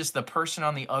versus the person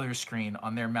on the other screen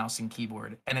on their mouse and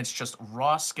keyboard. And it's just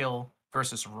raw skill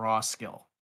versus raw skill.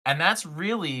 And that's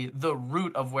really the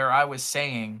root of where I was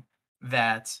saying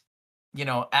that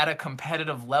at a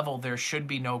competitive level, there should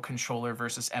be no controller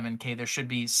versus MNK. There should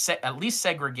be at least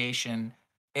segregation,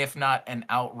 if not an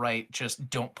outright just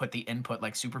don't put the input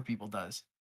like Super People does.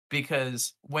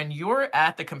 Because when you're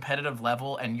at the competitive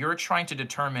level and you're trying to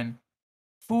determine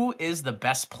who is the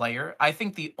best player, I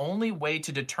think the only way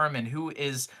to determine who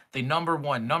is the number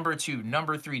 1, number 2,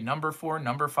 number 3, number 4,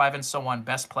 number 5, and so on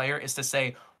best player is to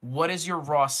say, what is your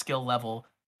raw skill level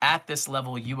at this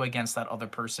level, you against that other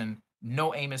person?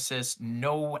 No aim assist,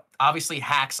 no obviously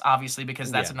hacks, obviously,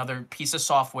 because that's another piece of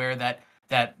software that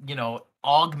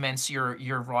augments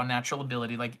your raw natural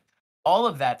ability. Like all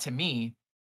of that to me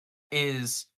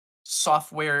is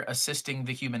software assisting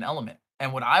the human element.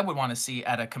 And what I would want to see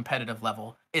at a competitive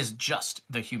level is just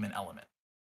the human element.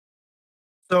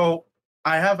 So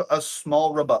I have a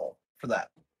small rebuttal for that.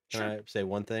 Can I say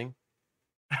one thing?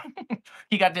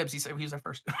 He got dibs. He said he was there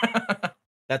first.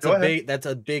 That's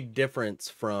a big difference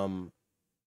from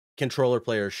controller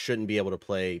players shouldn't be able to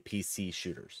play PC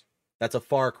shooters. That's a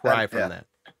far cry from that.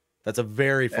 That's a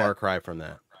very far cry from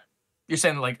that. You're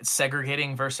saying like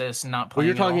segregating versus not Well, playing.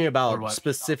 you're talking about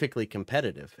specifically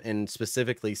competitive and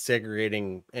specifically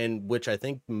segregating, and which I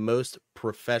think most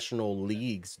professional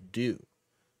leagues do.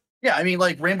 Yeah, I mean,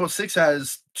 like Rainbow Six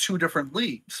has 2 different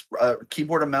leagues,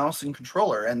 keyboard and mouse and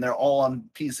controller, and they're all on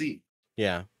PC.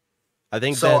 Yeah. I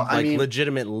think that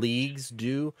legitimate leagues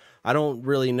do. I don't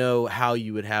really know how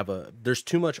you would have there's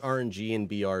too much RNG in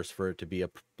BRs for it to be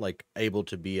able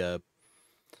to be a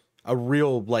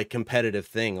real competitive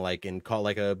thing, like in Call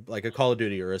of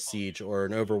Duty or a Siege or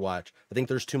an Overwatch. I think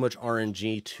there's too much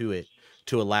RNG to it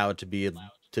to allow it to be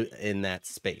in that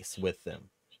space with them.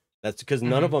 That's because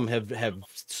none of them have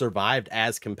survived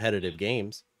as competitive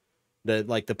games. The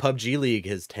PUBG League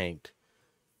has tanked.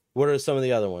 What are some of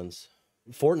the other ones?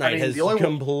 Fortnite has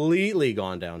completely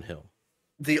gone downhill.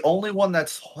 The only one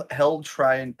that's held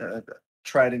tried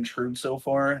and true so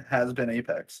far has been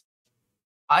Apex.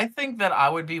 I think that I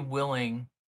would be willing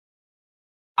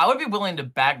to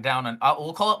back down on.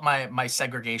 We'll call it my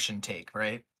segregation take,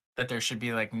 right? That there should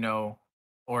be no,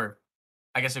 or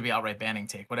I guess it'd be outright banning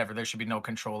take, whatever. There should be no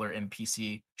controller in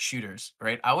PC shooters,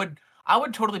 right? I would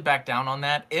totally back down on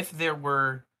that if there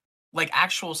were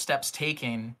actual steps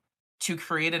taken to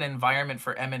create an environment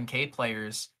for MNK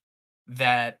players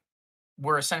that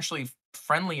were essentially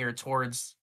friendlier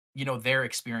towards their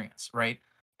experience, right?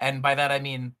 And by that I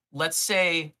mean, let's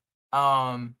say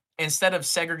instead of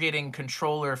segregating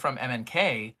controller from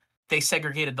MNK, they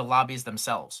segregated the lobbies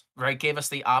themselves, right? Gave us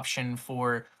the option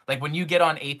for when you get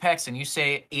on Apex and you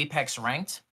say Apex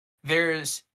ranked,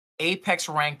 there's Apex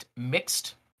ranked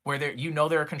mixed where there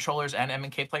are controllers and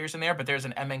MNK players in there, but there's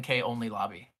an MNK only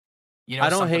lobby. I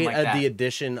don't hate the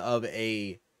addition of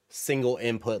a single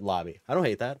input lobby. I don't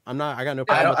hate that. I got no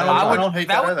problem with that. I don't hate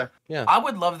that either. Yeah, I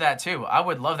would love that too. I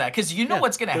would love that because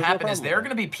what's going to happen is there are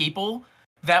going to be people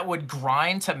that would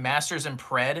grind to Masters and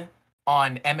Pred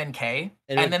on MNK,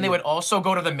 and then they would also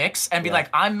go to the mix and be like,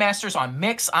 I'm Masters on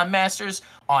mix, I'm Masters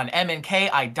on MNK,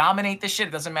 I dominate this shit.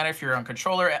 It doesn't matter if you're on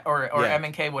controller or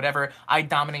MNK, whatever. I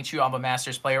dominate you. I'm a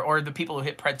Masters player. Or the people who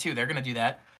hit Pred too, they're going to do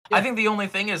that. Yeah. I think the only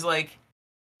thing is I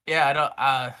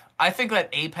think that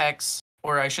Apex,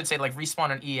 or I should say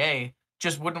Respawn and EA,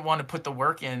 just wouldn't want to put the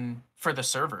work in for the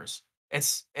servers.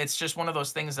 It's just one of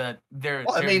those things that they're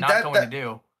not going to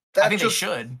do. I think they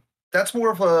should. That's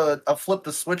more of a flip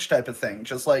the switch type of thing,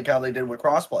 just like how they did with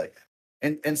crossplay.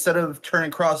 And instead of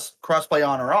turning crossplay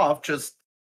on or off, just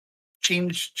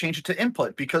change it to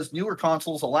input, because newer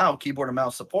consoles allow keyboard and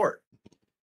mouse support.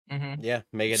 Mm-hmm. Yeah,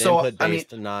 make it input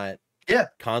based and not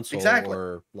console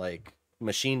or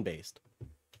machine based.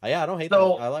 I don't hate that.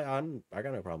 I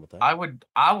got no problem with that. I would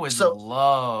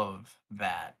love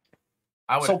that.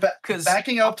 I would. So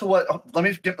backing up to what? Let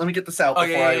me get this out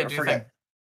before I forget.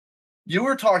 You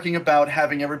were talking about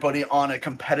having everybody on a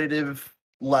competitive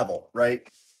level, right?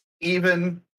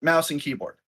 Even mouse and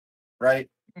keyboard, right?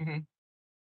 Mm-hmm.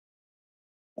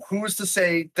 Who's to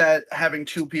say that having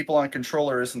 2 people on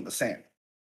controller isn't the same?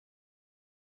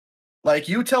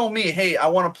 You tell me, hey, I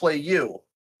want to play you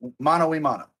mano a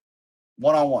mano,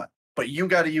 one-on-one, but you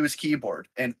got to use keyboard,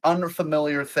 an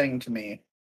unfamiliar thing to me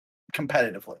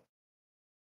competitively.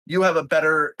 You have a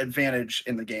better advantage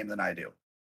in the game than I do.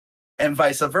 And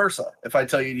vice versa. If I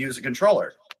tell you to use a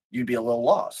controller, you'd be a little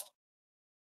lost.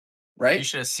 Right? You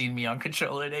should have seen me on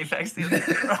controller at Apex.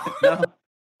 No,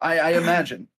 I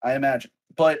imagine.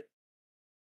 But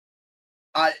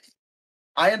I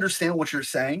understand what you're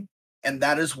saying, and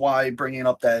that is why bringing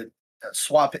up that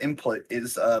swap input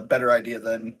is a better idea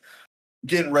than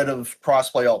getting rid of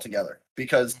crossplay altogether,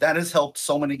 because that has helped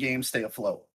so many games stay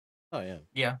afloat. Oh, yeah.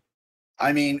 Yeah.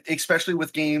 I mean, especially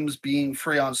with games being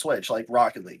free on Switch, like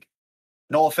Rocket League.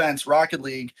 No offense, Rocket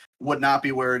League would not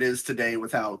be where it is today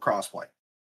without crossplay.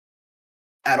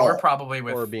 At or all. probably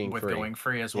Or being free. going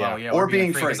free as Yeah. well. Yeah, Or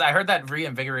being free. Because I heard that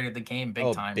reinvigorated the game big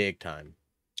Oh, time. big time.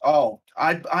 Oh,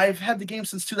 I've had the game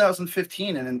since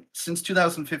 2015, and since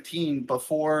 2015,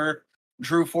 before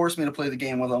Dru forced me to play the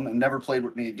game with him and never played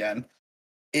with me again,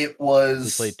 it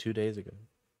was... We played 2 days ago.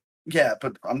 Yeah,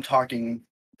 but I'm talking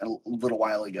a little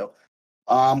while ago.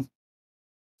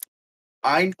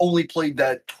 I only played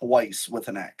that twice with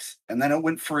an ex, and then it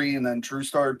went free, and then Dru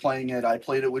started playing it. I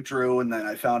played it with Dru, and then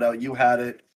I found out you had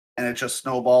it, and it just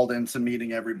snowballed into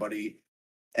meeting everybody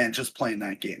and just playing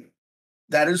that game.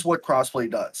 That is what crossplay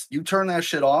does. You turn that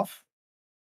shit off,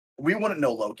 we wouldn't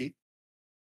know Loki.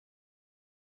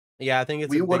 Yeah, I think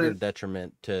it's a bigger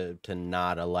detriment to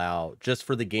not allow, just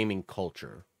for the gaming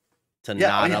culture, to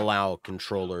not allow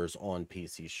controllers on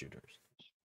PC shooters.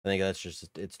 I think that's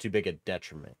just, it's too big a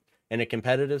detriment. In a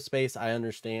competitive space, I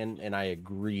understand and I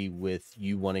agree with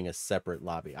you wanting a separate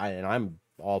lobby. I'm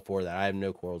all for that. I have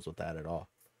no quarrels with that at all.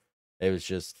 It was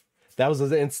just, that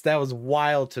was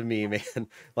wild to me, man.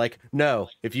 Like, no,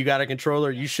 if you got a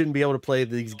controller, you shouldn't be able to play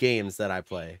these games that I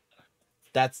play.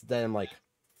 That's then like,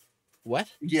 what?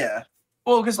 Yeah.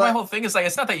 Well, because my whole thing is like,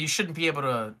 it's not that you shouldn't be able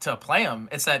to play them.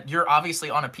 It's that you're obviously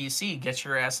on a PC. Get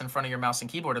your ass in front of your mouse and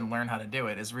keyboard and learn how to do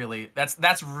it. Is really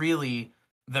that's really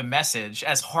the message.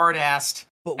 As hard-assed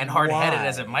and hard-headed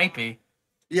as it might be.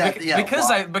 Yeah,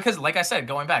 because like I said,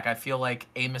 going back, I feel like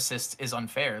aim assist is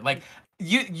unfair. Like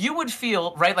you would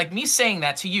feel, right, like me saying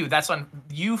that to you,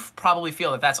 you probably feel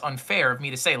that that's unfair of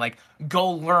me to say, like, go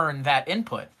learn that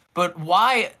input. But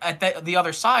why at the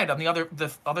other side, on the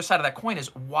other side of that coin,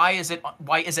 is why is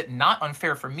it not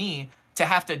unfair for me to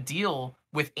have to deal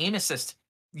with aim assist,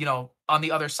 on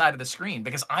the other side of the screen?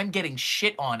 Because I'm getting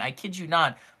shit on, I kid you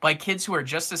not, by kids who are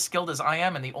just as skilled as I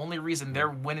am, and the only reason they're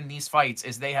winning these fights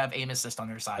is they have aim assist on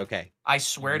their side. Okay. I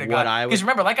swear to God. Because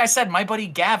remember, like I said, my buddy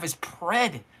Gav is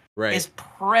pred. Right. Is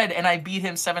pred, and I beat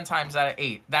him 7 times out of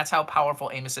 8. That's how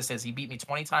powerful aim assist is. He beat me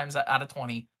 20 times out of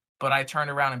 20. But I turned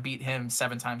around and beat him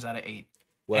 7 times out of 8.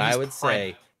 What I would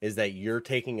say is that you're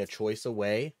taking a choice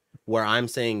away, where I'm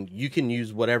saying you can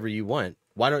use whatever you want.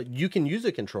 Why don't you can use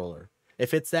a controller?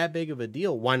 If it's that big of a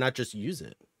deal, why not just use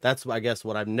it? That's, I guess,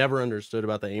 what I've never understood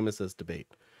about the aim assist debate.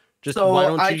 Just why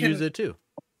don't you use it too?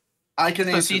 I can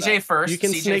answer CJ that. first. You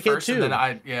can CJ snake first, it too. And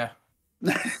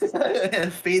then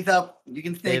Faith up. You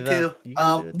can snake too.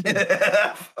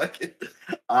 Fuck it.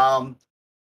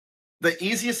 The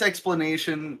easiest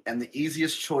explanation and the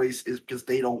easiest choice is because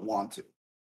they don't want to.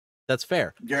 That's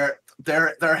fair.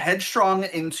 They're headstrong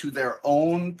into their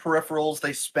own peripherals.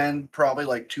 They spend probably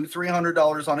like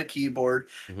 $200-$300 on a keyboard,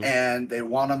 and they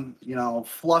want them,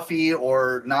 fluffy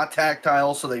or not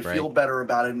tactile, so they feel better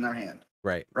about it in their hand.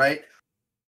 Right. Right.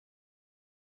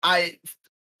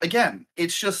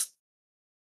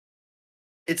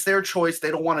 It's their choice. They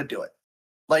don't want to do it.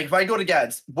 Like if I go to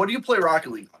Gads, what do you play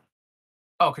Rocket League on?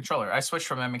 Oh, controller. I switched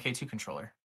from MK2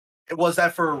 controller. Was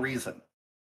that for a reason?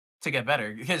 To get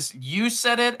better. Because you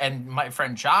said it, and my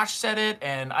friend Josh said it,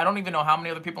 and I don't even know how many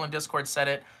other people in Discord said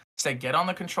it. Said get on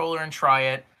the controller and try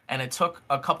it, and it took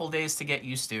a couple days to get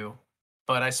used to.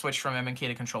 But I switched from MK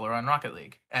to controller on Rocket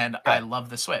League, and I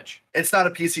love the switch. It's not a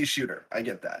PC shooter. I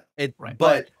get that.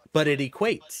 But it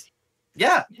equates.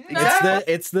 Yeah.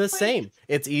 It's the same.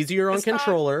 It's easier on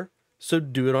controller. So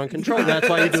do it on controller. That's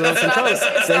why you do it on controller. It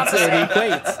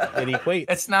equates.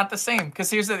 It's not the same. Because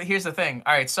here's the thing.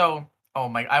 All right, so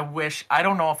I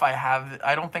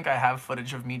don't think I have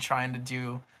footage of me trying to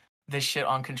do this shit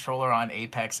on controller on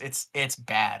Apex. It's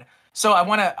bad. So I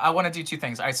wanna do 2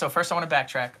 things. All right, so first I want to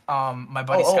backtrack. My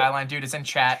buddy Skyline dude is in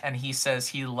chat, and he says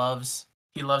he loves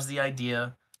the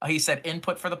idea. He said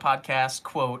input for the podcast,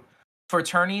 quote, for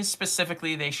tourneys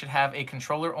specifically, they should have a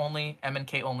controller only,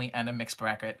 M&K only, and a mixed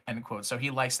bracket, end quote. So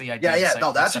he likes the idea. Yeah,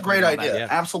 no, that's a great idea. Yeah.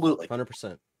 Absolutely.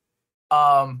 100%.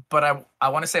 But I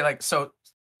want to say, like, so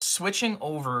switching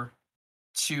over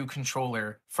to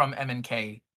controller from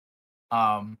M&K,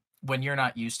 when you're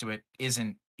not used to it,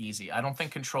 isn't easy. I don't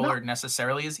think controller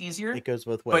necessarily is easier. It goes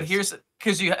both ways. But here's,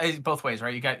 because you both ways,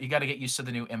 right? You got to get used to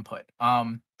the new input.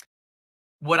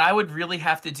 What I would really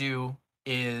have to do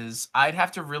is I'd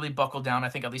have to really buckle down, I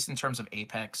think, at least in terms of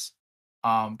Apex.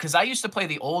 Because I used to play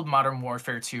the old Modern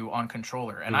Warfare 2 on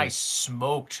controller, and I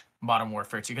smoked Modern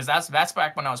Warfare 2, because that's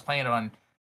back when I was playing it on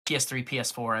PS3,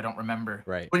 PS4, I don't remember.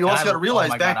 Right. But you also got to realize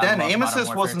back then, aim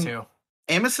assist wasn't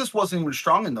even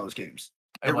strong in those games.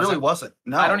 It really wasn't.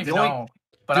 No, I don't even know.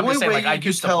 But I'm just saying, like, I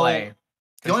used to play.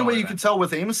 The only way you could tell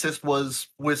with aim assist was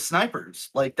with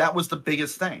snipers. Like, that was the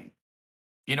biggest thing.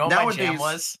 You know what my jam Nowadays-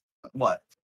 was? What?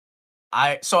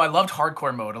 I loved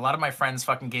hardcore mode. A lot of my friends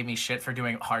fucking gave me shit for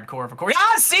doing hardcore over core.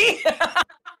 Ah, see?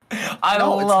 I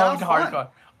No, it's not loved fun. hardcore.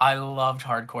 I loved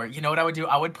hardcore. You know what I would do?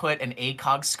 I would put an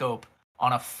ACOG scope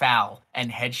on a FAL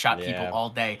and headshot people Yeah. all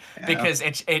day Yeah. because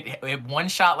it one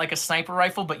shot like a sniper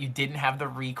rifle, but you didn't have the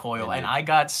recoil. And Indeed. I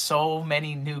got so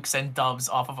many nukes and dubs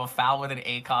off of a FAL with an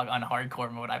ACOG on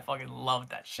hardcore mode. I fucking loved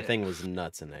that The shit. thing was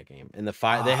nuts in that game, and the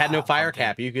fire they had no Ah, fire loved it.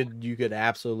 cap. You could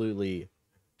absolutely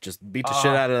just beat the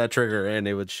shit out of that trigger, and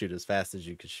it would shoot as fast as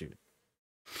you could shoot.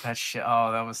 That shit.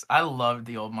 Oh, I loved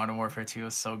the old Modern Warfare 2. It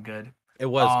was so good. It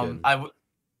was good.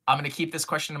 I'm gonna keep this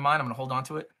question in mind. I'm gonna hold on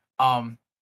to it.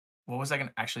 What was I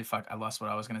gonna actually? Fuck, I lost what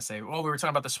I was gonna say. Well, we were talking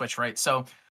about the Switch, right? So,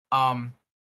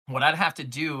 what I'd have to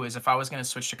do is if I was gonna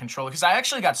switch to controller, because I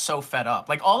actually got so fed up.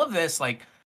 Like all of this, like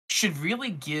should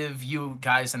really give you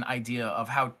guys an idea of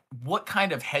what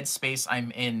kind of headspace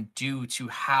I'm in due to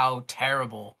how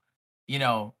terrible,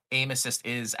 aim assist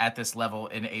is at this level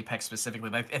in Apex specifically.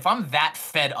 Like if I'm that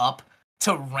fed up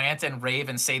to rant and rave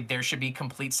and say there should be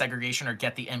complete segregation or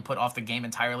get the input off the game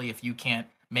entirely if you can't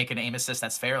make an aim assist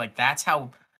that's fair, like that's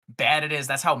how bad it is.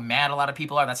 That's how mad a lot of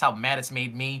people are. That's how mad it's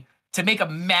made me. To make a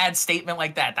mad statement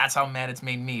like that, that's how mad it's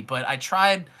made me. But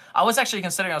I was actually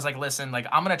considering, I was like, listen, like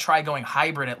I'm going to try going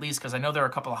hybrid at least because I know there are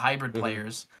a couple of hybrid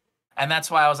players. And that's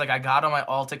why I was like, I got on my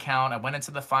alt account. I went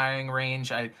into the firing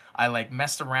range. I like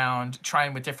messed around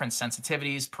trying with different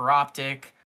sensitivities, per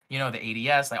optic, the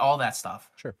ADS, like all that stuff.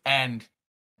 Sure. And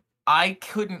I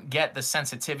couldn't get the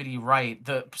sensitivity right,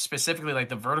 specifically like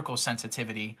the vertical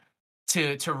sensitivity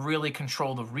to really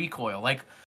control the recoil. Like,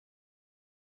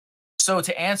 so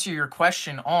to answer your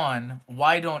question on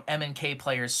why don't M&K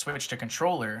players switch to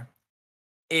controller,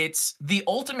 it's the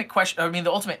ultimate question. I mean,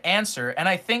 the ultimate answer. And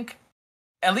I think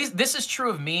at least this is true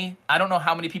of me. I don't know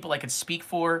how many people I could speak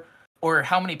for or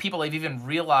how many people I've even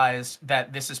realized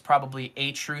that this is probably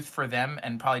a truth for them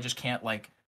and probably just can't like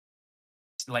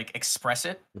express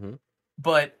it. Mm-hmm.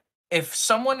 But if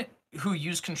someone who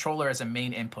used controller as a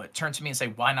main input turned to me and say,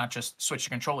 why not just switch to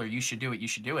controller? You should do it. You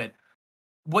should do it.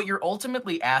 What you're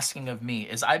ultimately asking of me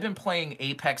is I've been playing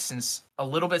Apex since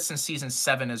season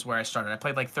 7 is where I started. I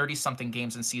played like 30 something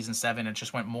games in season 7 and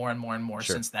just went more and more and more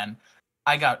since then.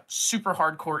 I got super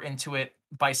hardcore into it.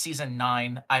 By season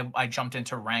 9, I jumped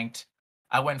into ranked.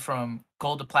 I went from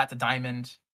gold to plat to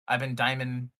diamond. I've been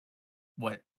diamond,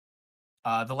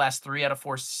 the last 3 out of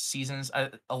 4 seasons,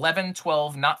 11,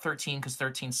 12, not 13 because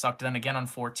 13 sucked. Then again on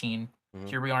 14. Mhm.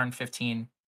 Here we are in 15.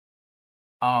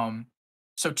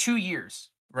 So 2 years,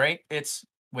 right?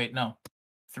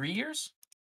 3 years?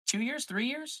 2 years? 3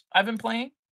 years? I've been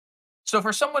playing. So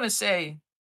for someone to say,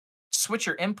 switch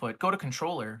your input, go to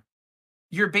controller,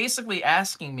 you're basically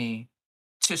asking me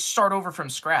to start over from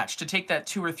scratch, to take that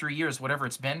 2 or 3 years, whatever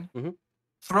it's been,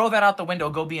 throw that out the window,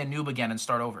 go be a noob again and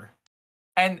start over.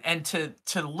 And to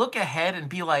look ahead and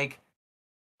be like,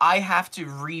 I have to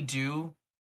redo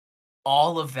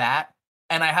all of that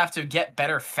and I have to get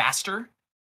better faster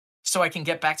so I can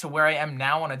get back to where I am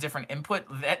now on a different input.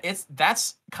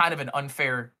 That's kind of an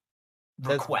unfair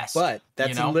request. But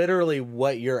that's literally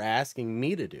what you're asking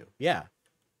me to do. Yeah.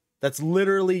 That's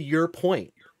literally your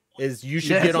point. Is you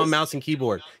should get on mouse and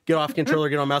keyboard, get off controller,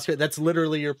 get on mouse. That's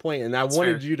literally your point, and I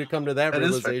wanted you to come to that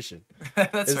realization.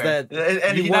 That's fair.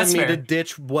 That you want me to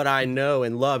ditch what I know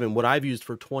and love and what I've used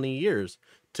for 20 years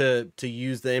to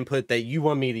use the input that you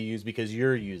want me to use because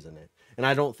you're using it, and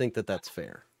I don't think that that's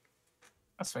fair.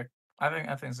 That's fair. I think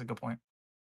it's a good point.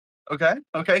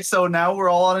 Okay. So now we're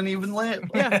all on an even limb.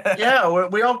 Yeah,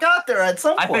 we all got there at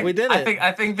some point. We did it.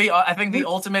 I think the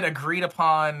ultimate agreed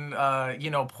upon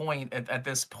point at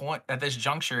this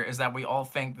juncture is that we all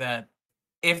think that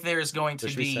if there's going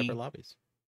to be separate lobbies.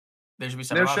 There should be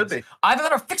separate lobbies. Should be. Either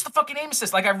that or fix the fucking aim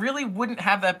assist. Like I really wouldn't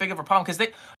have that big of a problem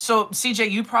because So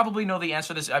CJ, you probably know the answer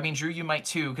to this. I mean, Drew, you might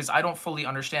too because I don't fully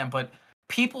understand. But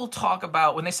people talk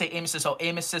about when they say aim assist. Oh,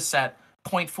 aim assist at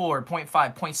 0.4,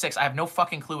 0.5, 0.6. I have no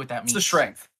fucking clue what that means. It's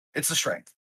the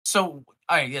strength. So,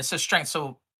 all right, yeah, so strength.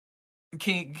 So,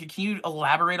 can you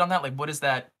elaborate on that? Like, what does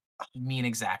that mean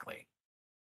exactly?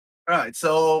 All right,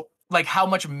 so like how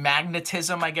much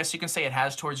magnetism, I guess you can say, it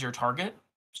has towards your target.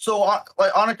 So,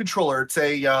 on a controller, it's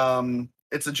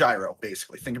a gyro,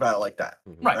 basically. Think about it like that,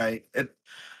 right?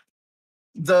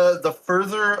 The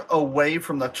further away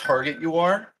from the target you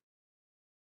are,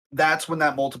 that's when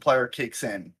that multiplier kicks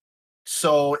in.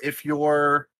 So if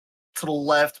you're to the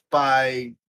left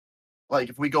by, like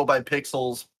if we go by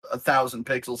pixels, 1,000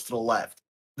 pixels to the left,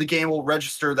 the game will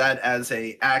register that as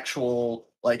a actual,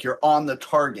 like you're on the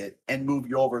target and move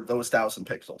you over those 1,000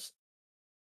 pixels.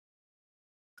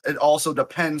 it also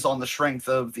depends on the strength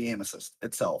of the aim assist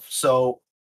itself. So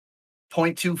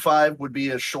 0.25 would be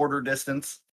a shorter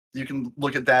distance. You can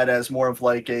look at that as more of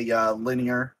like a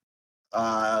linear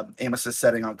aim assist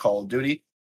setting on Call of Duty.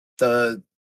 The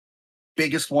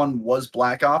biggest one was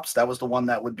Black Ops. That was the one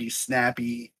that would be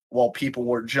snappy while people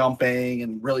were jumping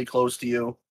and really close to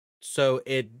you. So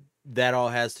that all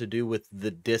has to do with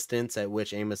the distance at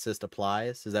which aim assist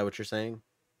applies. Is that what you're saying?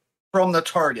 From the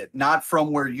target, not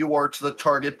from where you are to the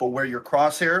target, but where your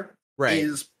crosshair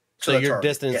is. So your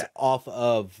distance off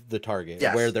of the target,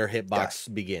 where their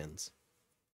hitbox begins.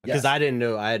 Because I didn't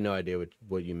know, I had no idea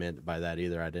what you meant by that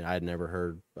either. I had never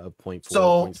heard of 0.4,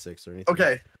 0.6 or anything.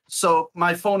 Okay, so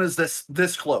my phone is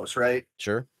this close, right?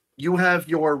 Sure. You have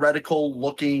your reticle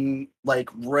looking like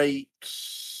right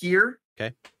here.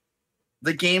 Okay.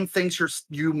 The game thinks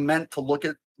you meant to look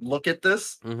at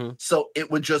this, so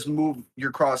it would just move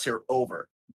your crosshair over.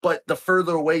 But the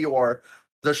further away you are,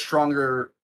 the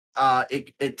stronger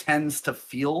it tends to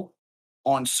feel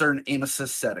on certain aim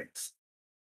assist settings.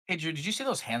 Hey Drew, did you see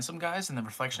those handsome guys in the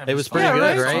reflection of it was pretty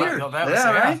good, right?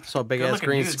 Right? So a big ass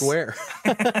green square.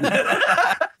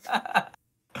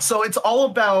 So it's all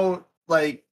about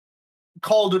like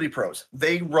Call of Duty pros.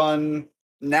 They run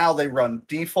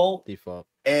default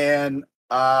and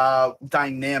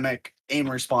dynamic aim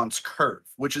response curve,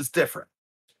 which is different.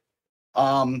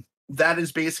 That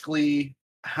is basically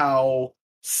how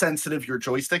sensitive your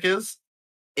joystick is.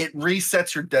 It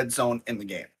resets your dead zone in the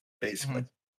game, basically.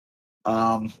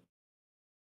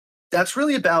 That's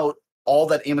really about all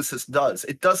that aim assist does.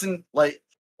 It doesn't, like,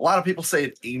 a lot of people say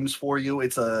it aims for you.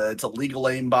 It's a legal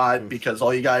aimbot because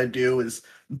all you gotta do is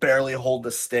barely hold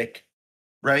the stick,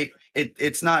 right?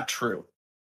 It's not true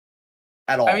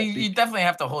at all. I mean, you definitely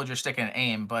have to hold your stick and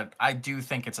aim, but I do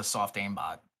think it's a soft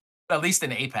aimbot. At least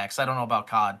in Apex. I don't know about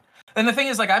COD. And the thing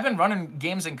is, like, I've been running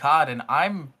games in COD, and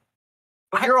I'm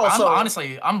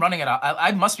running at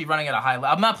I must be running at a high level.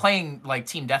 I'm not playing like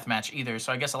team deathmatch either,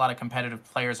 so I guess a lot of competitive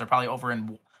players are probably over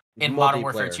in Modern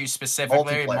Warfare 2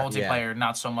 specifically, multiplayer,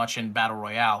 not so much in Battle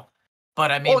Royale.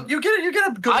 But I mean, well, you get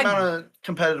a good amount of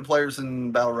competitive players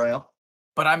in Battle Royale.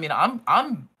 But I mean,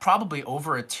 I'm probably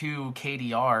over a 2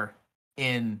 KDR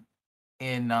in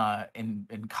COD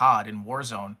in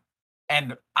Warzone,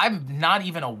 and I'm not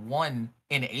even a 1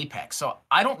 in Apex. So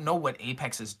I don't know what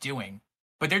Apex is doing.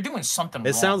 But they're doing something wrong.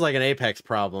 It sounds like an Apex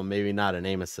problem, maybe not an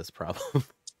aim assist problem.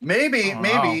 Maybe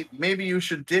you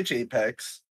should ditch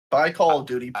Apex, buy Call of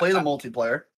Duty, play the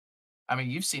multiplayer. I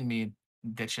mean, you've seen me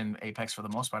ditching Apex for the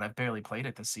most part. I've barely played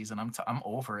it this season. I'm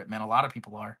over it, man. A lot of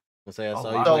people are. I saw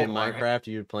you playing Minecraft.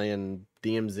 You playing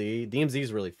DMZ. DMZ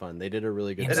is really fun. They did a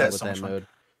really good job with that mode.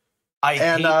 I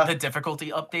hate the difficulty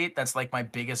update. That's like my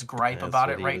biggest gripe about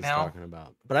it right now.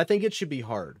 But I think it should be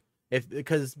hard.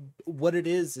 Because what it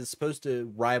is supposed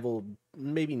to rival,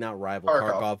 maybe not rival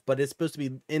Tarkov, but it's supposed to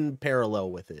be in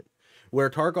parallel with it. Where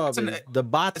Tarkov the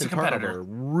bots in Tarkov are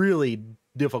really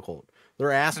difficult.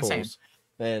 They're assholes.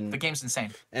 And the game's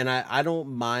insane. And I don't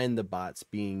mind the bots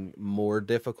being more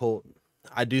difficult.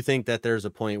 I do think that there's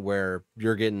a point where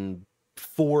you're getting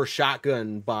 4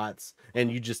 shotgun bots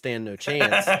and you just stand no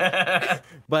chance.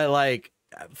 But like,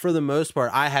 for the most part,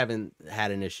 I haven't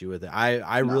had an issue with it.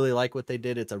 I really like what they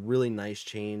did. It's a really nice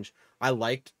change. I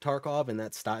liked Tarkov and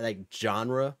that style, like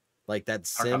genre, like that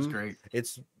sim. Great.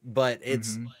 It's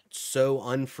so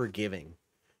unforgiving,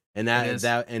 and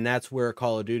that's where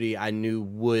Call of Duty I knew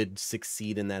would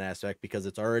succeed in that aspect because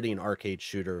it's already an arcade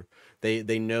shooter.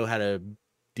 They know how to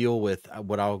deal with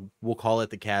what we'll call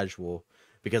it the casual.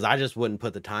 Because I just wouldn't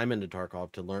put the time into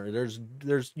Tarkov to learn.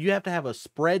 You have to have a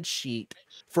spreadsheet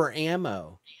for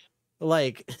ammo.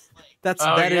 Like that is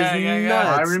nuts.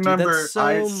 I remember that's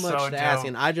so much to ask,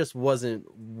 and I just wasn't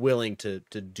willing to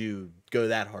go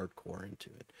that hardcore into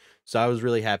it. So I was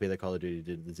really happy that Call of Duty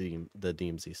did the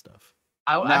DMZ stuff.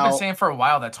 I've been saying for a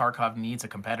while that Tarkov needs a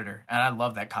competitor, and I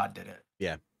love that COD did it.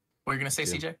 Yeah. What are you gonna say,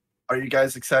 CJ? Are you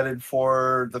guys excited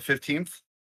for the 15th?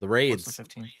 The raids. What's the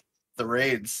 15th? The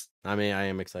raids. I mean, I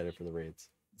am excited for the raids.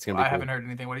 It's gonna be. I haven't heard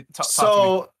anything. What?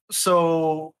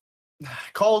 So,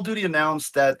 Call of Duty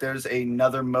announced that there's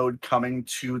another mode coming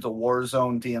to the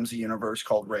Warzone DMZ universe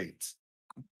called Raids.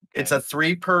 Okay. It's a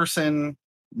 3-person,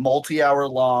 multi-hour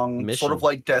long, mission. Sort of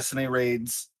like Destiny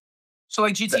raids. So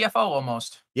like GTFO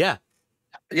almost. Yeah.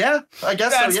 Yeah, I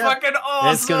guess that's so. Yeah. Fucking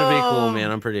awesome. It's gonna be cool, man.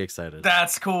 I'm pretty excited.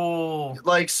 That's cool.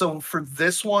 Like, so for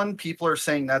this one, people are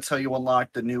saying that's how you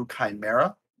unlock the new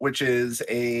Chimera, which is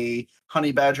a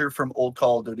honey badger from old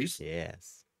Call of Duties.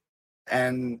 Yes.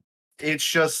 And it's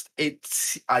just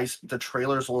the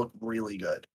trailers look really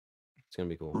good. It's gonna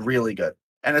be cool. Really good.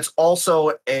 and it's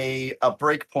also a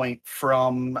break point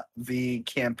from the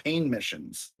campaign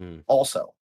missions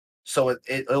also. So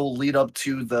it'll lead up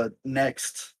to the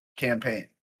next campaign.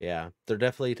 Yeah, they're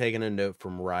definitely taking a note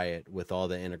from Riot with all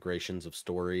the integrations of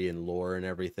story and lore and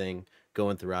everything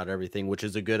going throughout everything, which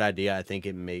is a good idea. I think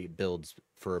it builds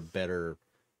for a better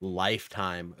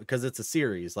lifetime because it's a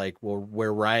series. Like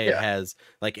where Riot has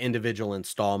like individual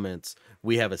installments,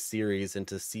 we have a series, and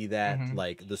to see that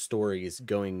like the stories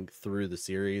going through the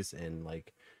series and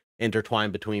like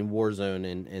intertwined between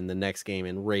Warzone and the next game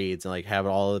and raids and like have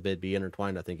all of it be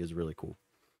intertwined, I think is really cool.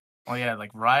 Oh yeah, like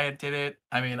Riot did it.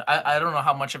 I mean, I don't know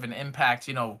how much of an impact,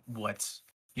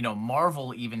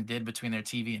 Marvel even did between their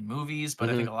TV and movies,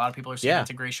 but I think a lot of people are seeing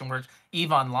integration work.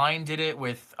 EVE Online did it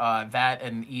with that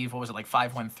and EVE, what was it, like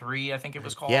 513, I think it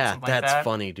was called. Yeah, something that's like that.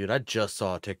 funny, dude. I just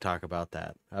saw a TikTok about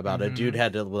that. About a dude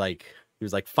had to he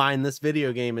was like, find this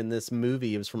video game in this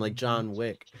movie. It was from like John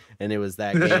Wick, and it was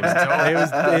that game.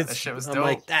 That shit was dope. I'm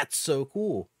like, that's so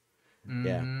cool.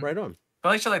 Yeah, right on. But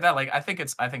like shit like that, like I think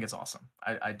it's awesome.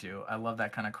 I do. I love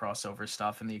that kind of crossover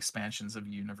stuff and the expansions of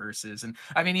universes. And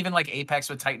I mean, even like Apex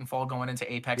with Titanfall going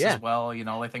into Apex as well,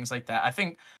 like things like that. I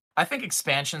think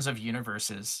expansions of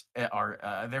universes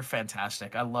are they're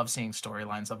fantastic. I love seeing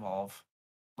storylines evolve.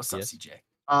 What's up,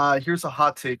 CJ? Here's a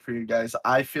hot take for you guys.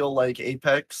 I feel like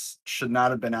Apex should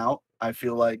not have been out. I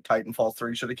feel like Titanfall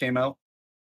 3 should have came out.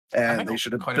 And they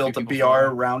should have built a BR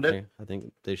around it. I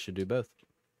think they should do both.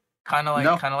 Kind of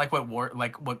like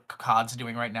what COD's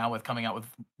doing right now with coming out with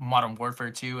Modern Warfare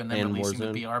 2 and then releasing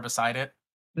Warzone. The BR beside it.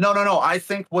 No. I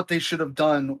think what they should have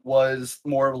done was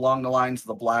more along the lines of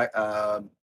the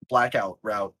Blackout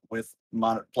route with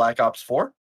Black Ops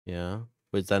 4. Yeah,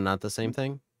 was that not the same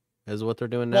thing as what they're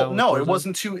doing now? Well, no, it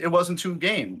wasn't two. It wasn't two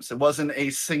games. It wasn't a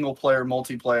single player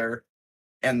multiplayer,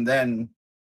 and then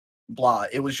blah.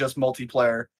 It was just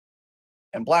multiplayer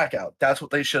and Blackout. That's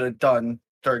what they should have done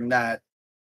during that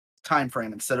time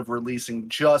frame instead of releasing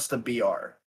just a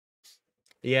BR.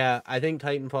 Yeah, I think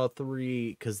Titanfall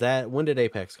 3, because when did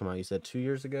Apex come out? You said 2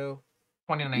 years ago?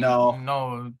 2019.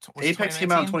 No. Apex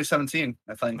came out in 2017,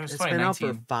 I think. It's been out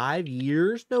for 5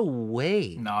 years? No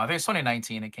way. No, I think it's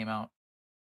 2019 it came out.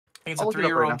 I think it's a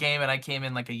 3-year-old game, and I came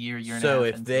in like a year and a half. So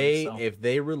if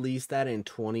they released that in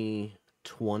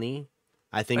 2020,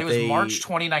 I think it was March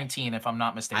 2019, if I'm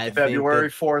not mistaken. February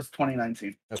 4th,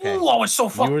 2019. Okay. Ooh, I was so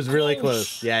fucking He was really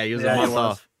close. Yeah, he was a month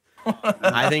off.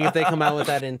 I think if they come out with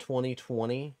that in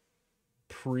 2020,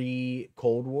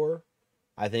 pre-Cold War,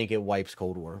 I think it wipes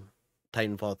Cold War.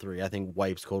 Titanfall 3, I think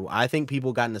wipes Cold War. I think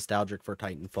people got nostalgic for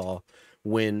Titanfall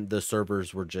when the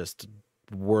servers were just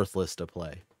worthless to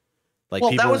play. Like,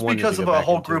 well, that was because of a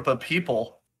whole group of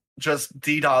people just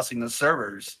DDoSing the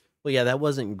servers. Well, yeah, that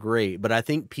wasn't great, but I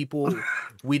think people,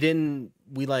 I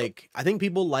think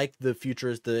people liked the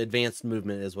futurist, the advanced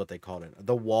movement is what they called it.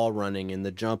 The wall running and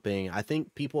the jumping. I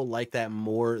think people like that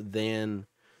more than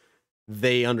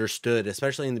they understood,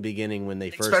 especially in the beginning when they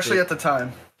first. Especially at the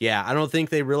time. Yeah, I don't think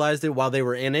they realized it while they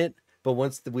were in it, but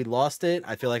once we lost it,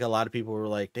 I feel like a lot of people were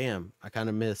like, damn, I kind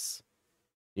of miss,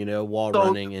 wall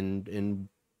running and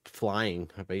flying,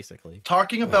 basically.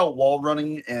 Talking about wall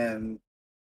running and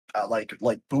like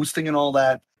boosting and all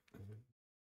that,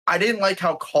 I didn't like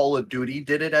how Call of Duty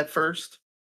did it at first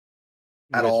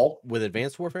at all. With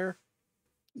Advanced Warfare?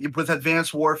 With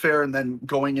Advanced Warfare and then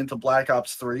going into Black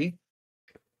Ops 3.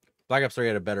 Black Ops 3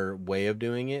 had a better way of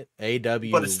doing it.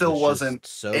 AW, but it still wasn't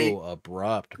so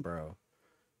abrupt, bro.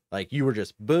 Like, you were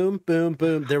just boom, boom,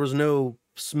 boom. There was no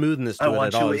smoothness to it at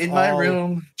all. I want you in my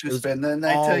room to spend the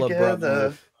night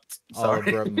together. All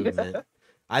abrupt movement.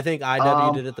 I think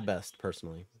IW did it the best,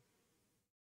 personally.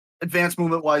 Advanced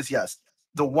movement wise, yes.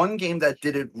 The one game that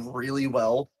did it really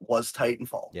well was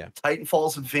Titanfall. Yeah.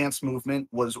 Titanfall's advanced movement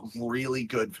was really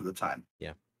good for the time.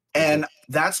 Yeah. And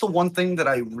that's the one thing that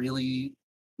I really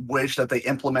wish that they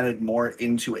implemented more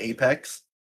into Apex.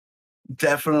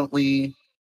 Definitely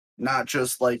not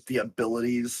just like the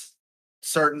abilities.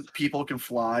 Certain people can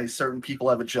fly, certain people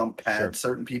have a jump pad,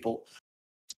 certain people.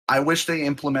 I wish they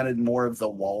implemented more of the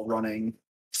wall running,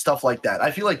 stuff like that.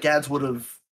 I feel like Gads would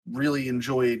have really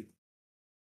enjoyed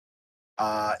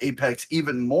Apex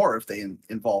even more if they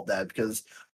involved that, because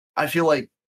I feel like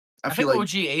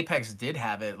OG Apex did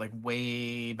have it like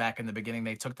way back in the beginning.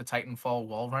 They took the Titanfall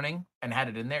wall running and had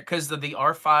it in there because the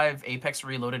R5 Apex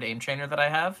Reloaded aim trainer that I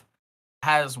have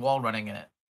has wall running in it.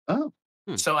 Oh.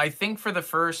 So I think for the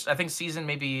first, season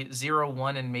maybe 0,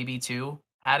 1, and maybe 2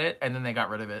 had it, and then they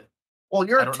got rid of it. Well,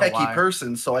 you're a techie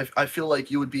person, so I feel like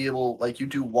you would be able, like, you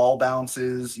do wall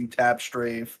bounces, you tap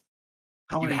strafe.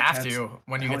 You have to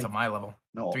when you get to my level.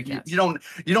 No, you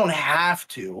don't have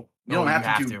to. You don't Oh, have you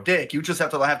have to do to. dick. You just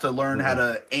have to learn how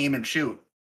to aim and shoot.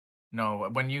 No,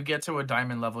 when you get to a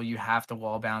diamond level, you have to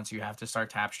wall bounce. You have to start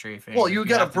tap strafing. Well, you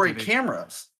got to have do break the-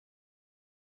 cameras.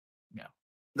 Yeah.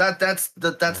 That's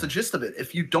the gist of it.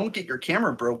 If you don't get your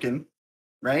camera broken,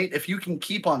 right? If you can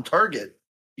keep on target,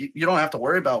 you don't have to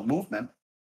worry about movement.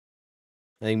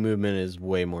 I think movement is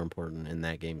way more important in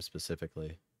that game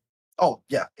specifically. Oh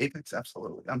yeah, Apex,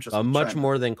 absolutely. I'm just much trying-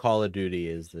 more than Call of Duty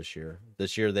is this year.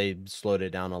 This year they slowed it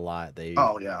down a lot.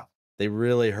 Oh yeah, They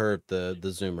really hurt the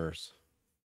zoomers.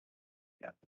 yeah.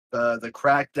 The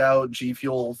cracked out G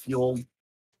Fuel fueled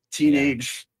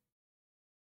teenage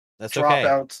That's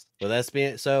dropouts. Okay. With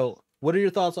SBM, so what are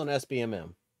your thoughts on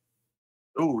SBMM?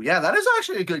 Oh yeah, that is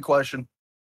actually a good question.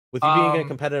 With you being a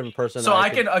competitive person, so I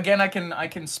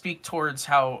can speak towards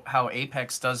how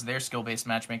Apex does their skill based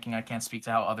matchmaking. I can't speak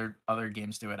to how other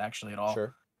games do it actually at all.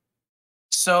 Sure.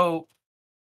 So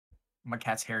my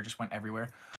cat's hair just went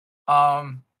everywhere.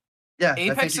 Yeah,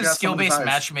 Apex's skill based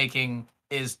matchmaking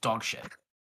is dog shit.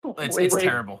 It's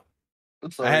terrible. I'm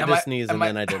I sorry. had to sneeze and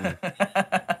then I didn't.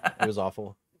 It was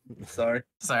awful. Sorry.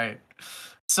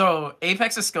 So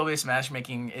Apex's skill-based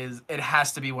matchmaking it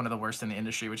has to be one of the worst in the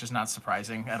industry, which is not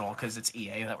surprising at all because it's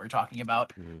EA that we're talking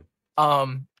about.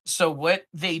 Mm-hmm. So what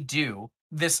they do,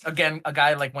 this again, a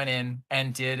guy like went in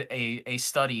and did a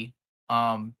study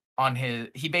on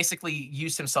he basically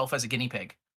used himself as a guinea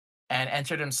pig and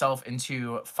entered himself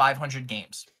into 500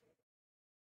 games.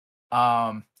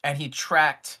 And he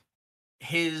tracked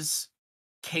his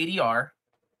KDR.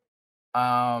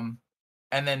 And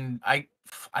then I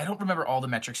don't remember all the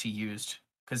metrics he used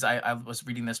because I was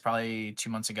reading this probably 2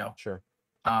 months ago. Sure.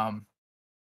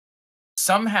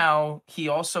 Somehow he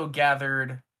also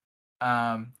gathered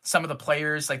some of the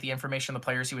players, like the information of the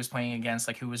players he was playing against,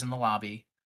 like who was in the lobby,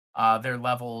 their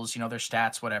levels, their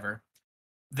stats, whatever.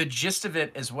 The gist of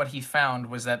it is what he found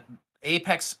was that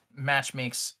Apex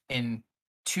matchmakes in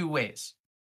 2 ways.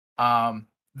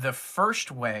 The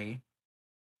first way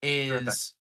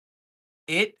is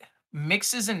it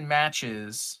mixes and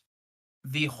matches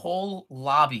the whole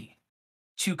lobby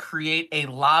to create a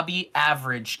lobby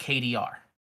average KDR.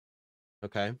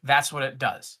 Okay. That's what it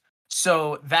does.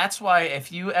 So that's why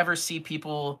if you ever see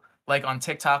people like on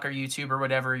TikTok or YouTube or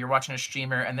whatever, you're watching a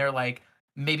streamer and they're like,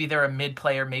 maybe they're a mid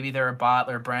player, maybe they're a bot,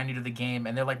 they're brand new to the game,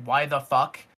 and they're like, why the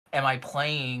fuck am I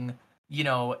playing,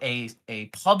 a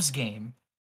pubs game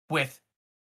with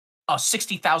a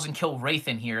 60,000 kill Wraith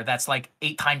in here that's like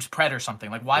 8 times pred or something?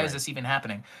 Like, why is this even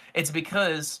happening? It's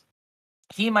because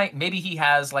maybe he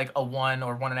has like a 1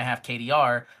 or 1.5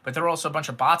 KDR, but there are also a bunch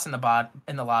of bots in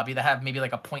the lobby that have maybe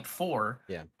like a 0.4.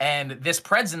 Yeah. And this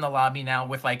pred's in the lobby now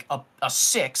with like a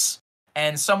 6,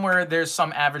 and somewhere there's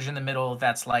some average in the middle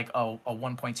that's like a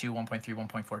 1.2, 1.3,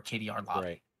 1.4 KDR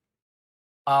lobby.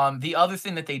 Right. The other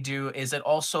thing that they do is it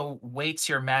also weights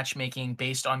your matchmaking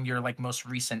based on your like most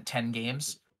recent 10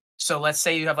 games. So let's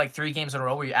say you have like 3 games in a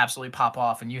row where you absolutely pop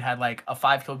off and you had like a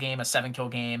 5 kill game, a 7 kill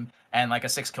game, and like a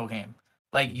 6 kill game.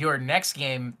 Like your next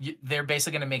game, they're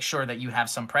basically going to make sure that you have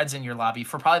some preds in your lobby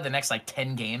for probably the next like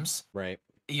 10 games. Right.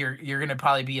 You're going to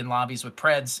probably be in lobbies with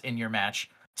preds in your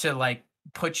match to like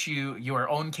put your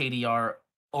own KDR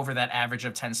over that average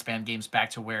of 10 span games back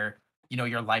to where,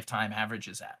 your lifetime average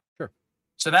is at. Sure.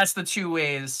 So that's the 2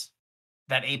 ways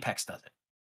that Apex does it.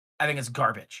 I think it's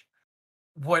garbage.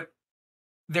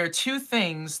 There are 2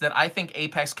 things that I think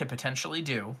Apex could potentially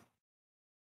do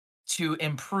to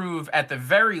improve, at the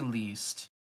very least,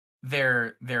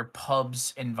 their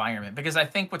pubs environment. Because I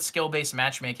think with skill-based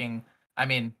matchmaking, I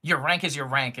mean, your rank is your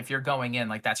rank. If you're going in,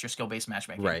 like, that's your skill-based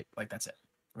matchmaking. Right. Like, that's it,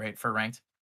 right, for ranked.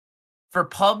 For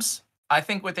pubs, I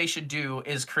think what they should do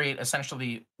is create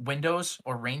essentially windows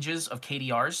or ranges of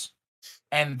KDRs,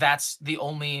 and that's the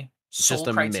only sole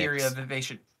criteria that they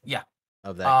should,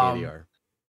 of that KDR.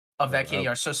 Of that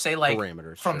KDR. So say like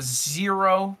parameters, from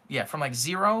 0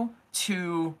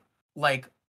 to like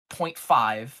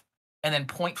 0.5, and then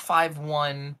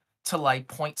 0.51 to like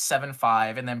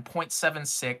 0.75, and then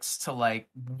 0.76 to like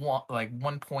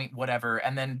 1 point whatever,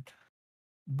 and then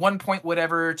 1 point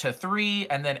whatever to 3,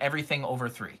 and then everything over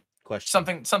 3.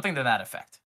 Question. Something to that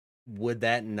effect. Would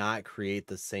that not create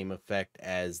the same effect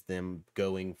as them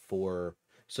going for,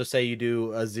 so say you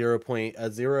do a 0 to a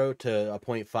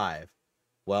 0.5.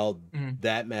 Well,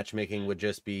 that matchmaking would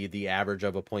just be the average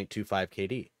of a 0.25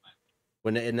 KD.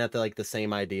 Isn't that like the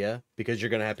same idea? Because you're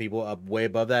going to have people up way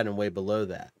above that and way below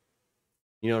that.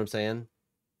 You know what I'm saying?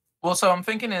 Well, so I'm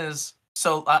thinking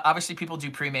obviously people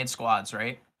do pre-made squads,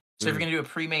 right? So if you're going to do a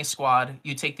pre-made squad,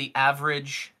 you take the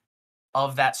average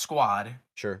of that squad,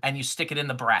 sure, and you stick it in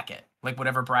the bracket, like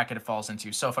whatever bracket it falls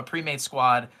into. So if a pre-made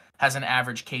squad has an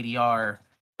average KDR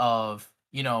of,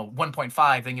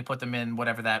 1.5, then you put them in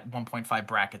whatever that 1.5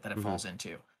 bracket that it falls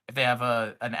into. If they have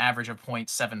an average of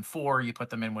 0.74, you put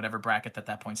them in whatever bracket that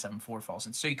 0.74 falls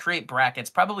in. So you create brackets,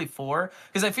 probably 4,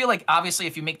 because I feel like obviously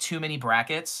if you make too many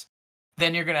brackets,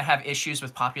 then you're going to have issues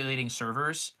with populating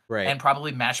servers, Right. and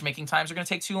probably matchmaking times are going to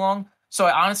take too long. So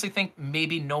I honestly think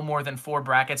maybe no more than 4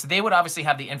 brackets. They would obviously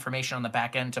have the information on the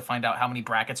back end to find out how many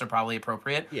brackets are probably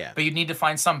appropriate. Yeah. But you'd need to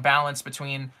find some balance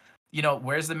between,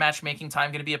 where's the matchmaking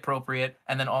time going to be appropriate,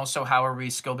 and then also how are we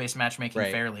skill-based matchmaking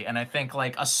Right. fairly. And I think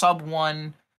like a sub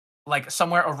 1, like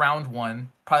somewhere around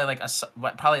 1, probably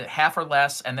like probably half or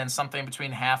less, and then something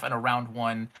between half and around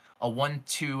 1, a 1,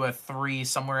 2, a 3,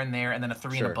 somewhere in there, and then a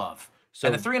 3 Sure. and above. So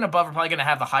And the 3 and above are probably going to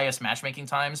have the highest matchmaking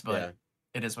times, but Yeah.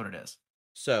 it is what it is.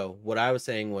 So what I was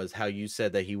saying was how you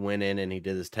said that he went in and he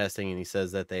did his testing and he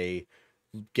says that they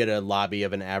get a lobby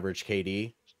of an average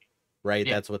KD, right?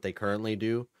 Yeah. That's what they currently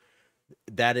do.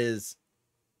 That is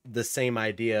the same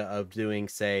idea of doing,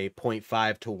 say,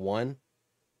 0.5 to 1.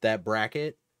 That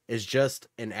bracket is just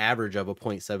an average of a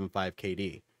 0.75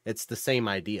 KD. It's the same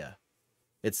idea.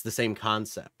 It's the same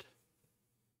concept.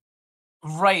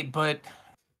 Right, but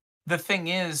the thing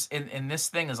is, in this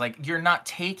thing is like, you're not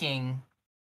taking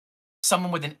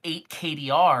someone with an 8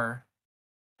 KDR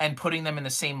and putting them in the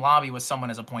same lobby with someone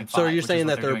as a 0.5. So you're which is saying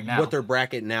what that they're doing now. what their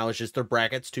bracket now is just their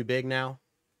bracket's too big now?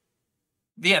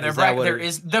 Yeah, their Is that bracket what there it-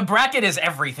 is the bracket is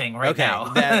everything right Okay, now.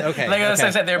 okay, Like as I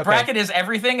okay, said, their okay. bracket is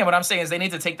everything, and what I'm saying is they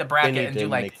need to take the bracket need and to do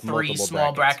like make 3 multiple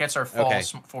small brackets. brackets or Okay.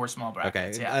 4 small Okay,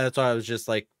 brackets. Yeah. that's why I was just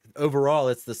like, overall,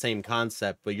 it's the same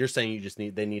concept, but you're saying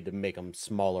they need to make them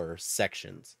smaller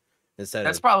sections instead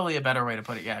That's of probably a better way to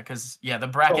put it. Yeah, because the So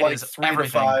bracket like is 3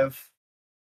 everything. to 5.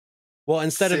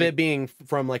 instead of six. it being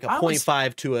from like a I was-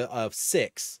 0.5 to a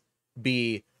 6,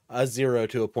 be a 0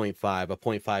 to a 0.5, a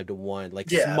 0.5 to 1, like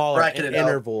Yeah, smaller bracket it out.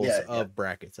 intervals Yeah, of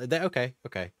brackets. Okay.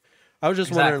 I was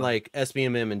just wondering, Exactly. like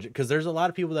SBMM, and because there's a lot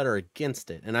of people that are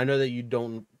against it, and I know that you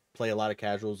don't play a lot of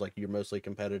casuals, like you're mostly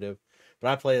competitive,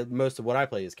 but most of what I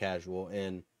play is casual,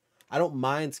 and I don't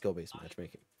mind skill-based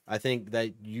matchmaking. I think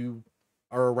that you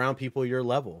are around people your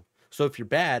level. So if you're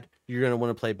bad, you're going to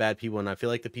want to play bad people. And I feel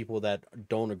like the people that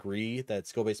don't agree that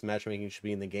skill-based matchmaking should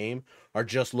be in the game are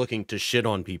just looking to shit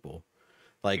on people.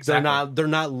 Like Exactly. they're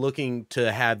not looking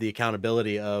to have the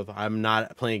accountability of, I'm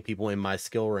not playing people in my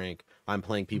skill rank. I'm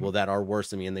playing people that are worse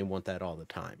than me, and they want that all the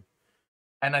time.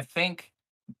 And I think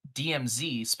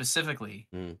DMZ specifically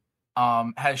Mm.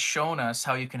 has shown us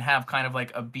how you can have kind of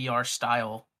like a BR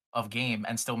style of game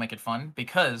and still make it fun.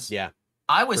 Because Yeah.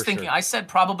 I was for thinking, sure. I said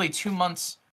probably 2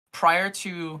 months prior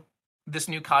to this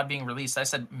new COD being released, I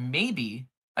said maybe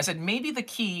the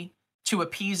key to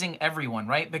appeasing everyone,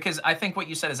 right? Because I think what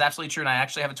you said is absolutely true, and I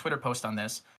actually have a Twitter post on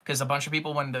this, because a bunch of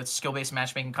people, when the skill-based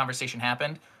matchmaking conversation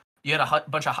happened, you had a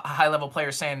bunch of high-level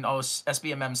players saying, oh,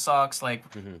 SBMM sucks, like,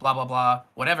 Mhm. blah, blah, blah,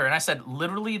 whatever. And I said,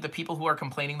 literally, the people who are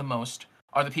complaining the most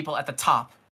are the people at the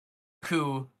top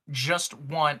who just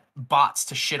want bots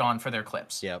to shit on for their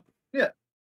clips. Yep.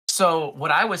 So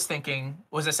what I was thinking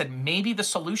was, I said, maybe the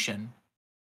solution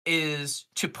is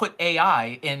to put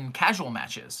AI in casual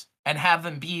matches and have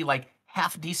them be like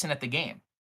half decent at the game,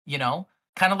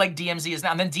 kind of like DMZ is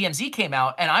now. And then DMZ came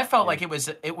out, and I felt Yeah. like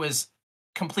it was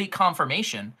complete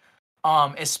confirmation,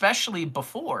 especially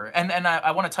before. And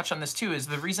I want to touch on this too. Is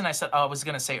the reason I was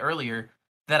going to say earlier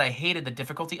that I hated the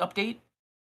difficulty update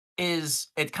is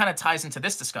it kind of ties into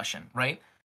this discussion, right?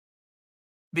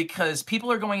 Because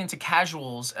people are going into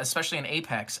casuals, especially in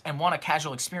Apex, and want a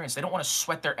casual experience. They don't want to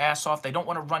sweat their ass off. They don't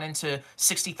want to run into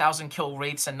 60,000 kill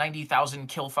rates and 90,000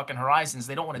 kill fucking horizons.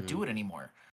 They don't want to do it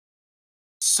anymore.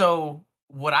 So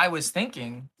what I was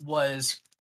thinking was,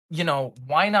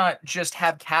 why not just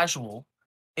have casual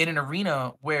in an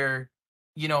arena where,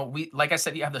 like I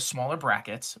said, you have the smaller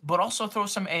brackets, but also throw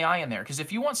some AI in there. Because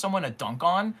if you want someone to dunk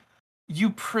on, you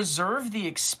preserve the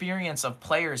experience of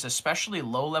players, especially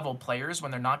low-level players, when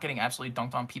they're not getting absolutely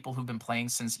dunked on, people who've been playing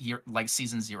since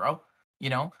season 0,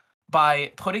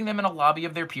 by putting them in a lobby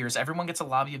of their peers. Everyone gets a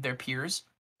lobby of their peers,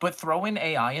 but throw in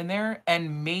AI in there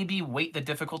and maybe weight the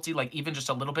difficulty like even just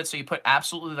a little bit. So you put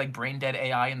absolutely like brain dead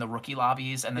AI in the rookie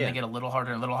lobbies, and then Yeah. they get a little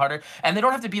harder and a little harder. And they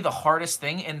don't have to be the hardest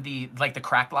thing in the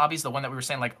cracked lobbies, the one that we were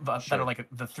saying that Sure. are like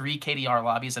the 3 KDR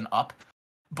lobbies and up.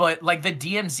 But like the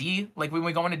DMZ, like when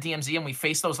we go into DMZ and we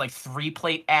face those like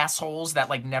 3-plate assholes that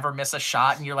like never miss a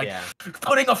shot, and you're like Yeah.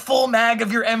 putting a full mag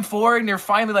of your M4, and you're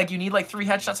finally like, you need like 3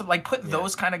 headshots of like, put Yeah.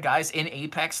 those kind of guys in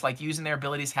Apex, like using their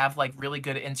abilities, have like really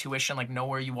good intuition, like know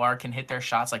where you are, can hit their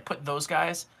shots, like put those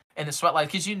guys in the sweat line,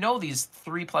 because these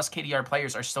 3+ KDR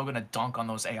players are still going to dunk on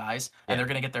those AIs, and Yeah. they're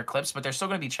going to get their clips, but they're still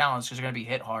going to be challenged because they're going to be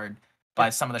hit hard by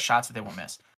some of the shots that they won't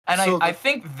miss. And So I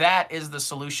think that is the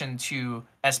solution to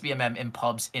SBMM in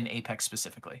pubs in Apex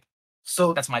specifically.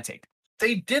 So That's my take.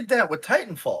 they did that with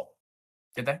Titanfall.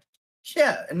 Did they?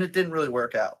 Yeah, and it didn't really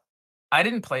work out. I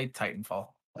didn't play Titanfall.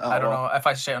 Oh, I don't well, know if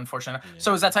I should say unfortunate. Yeah.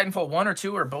 So is that Titanfall 1 or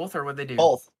 2 or both, or what they do?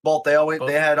 both. Both? They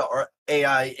had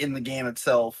AI in the game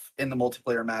itself in the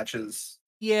multiplayer matches.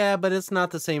 Yeah, but it's not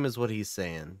the same as what he's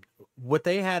saying. What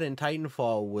they had in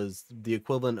Titanfall was the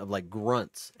equivalent of like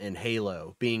grunts in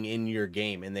Halo being in your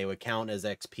game, and they would count as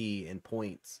XP and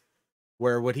points.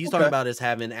 Where what he's talking Okay. about is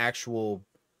having actual,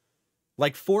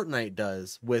 like Fortnite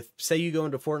does. With, say you go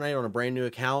into Fortnite on a brand new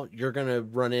account, you're gonna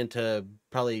run into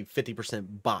probably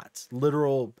 50% bots,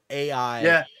 literal AI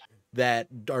Yeah, that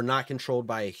are not controlled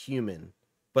by a human,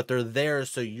 but they're there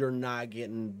so you're not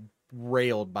getting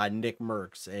railed by Nick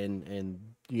Merckx and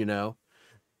you know.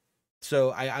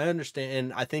 So I understand,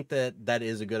 and I think that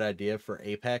is a good idea for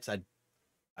Apex. I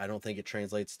don't think it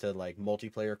translates to like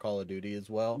multiplayer Call of Duty as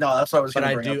well. no, that's what I was But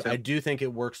going to bring up too. I do think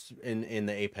it works in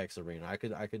the Apex arena. I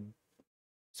could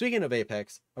Speaking of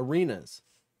Apex arenas,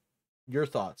 your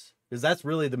thoughts, because that's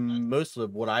really the most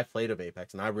of what I played of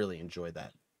Apex, and I really enjoyed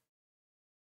that.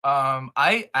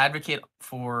 I advocate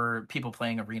for people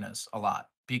playing arenas a lot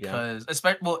because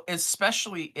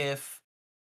especially if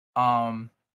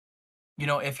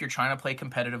if you're trying to play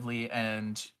competitively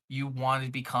and you want to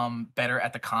become better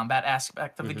at the combat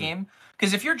aspect of the Mhm. game.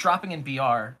 Because if you're dropping in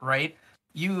BR, right,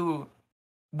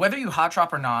 whether you hot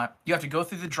drop or not, you have to go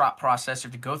through the drop process, you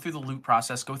have to go through the loot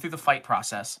process, go through the fight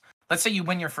process. Let's say you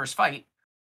win your first fight,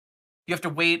 you have to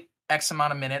wait X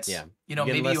amount of minutes. Yeah. You know,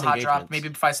 You're getting maybe you less hot drop, engagements. maybe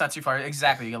the fight's not too far.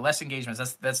 Exactly. You get less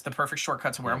engagements. That's the perfect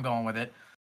shortcut to where Yeah. I'm going with it.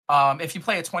 If you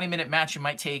play a 20-minute match, you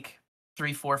might take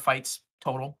 3-4 fights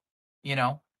total,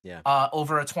 Yeah.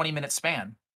 over a 20-minute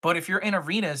span. But if you're in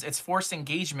arenas, it's forced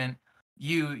engagement.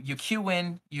 You queue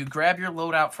in, you grab your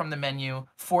loadout from the menu,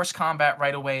 force combat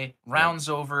right away, rounds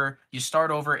over, you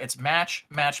start over, it's match,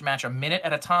 a minute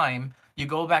at a time. You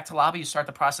go back to lobby, you start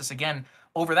the process again.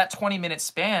 Over that 20-minute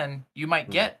span, you might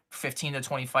get 15 to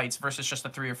 20 fights versus just the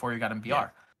 3 or 4 you got in BR. Yeah.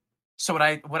 So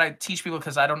what I teach people,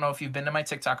 because I don't know if you've been to my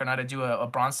TikTok or not, I do a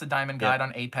bronze to diamond guide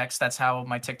on Apex. That's how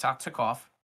my TikTok took off.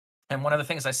 And one of the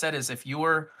things I said is if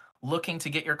you're looking to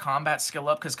get your combat skill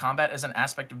up, because combat is an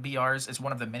aspect of BRs, is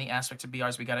one of the many aspects of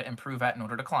BRs we got to improve at in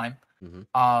order to climb.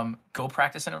 Go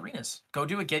practice in arenas. Go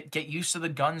do it. Get used to the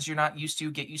guns you're not used to.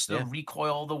 Get used to the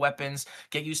recoil of the weapons.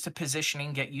 Get used to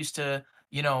positioning. Get used to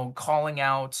calling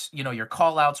out your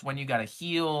call outs when you got to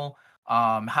heal.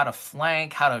 How to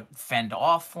flank, how to fend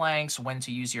off flanks, when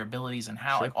to use your abilities and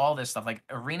how, like all this stuff. Like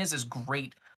arenas is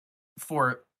great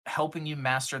for helping you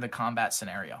master the combat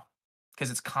scenario because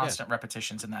it's constant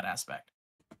repetitions in that aspect.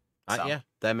 So.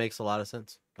 That makes a lot of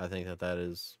sense. I think that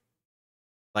is,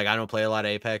 like, I don't play a lot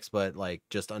of Apex, but like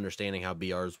just understanding how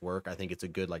BRs work, I think it's a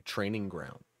good like training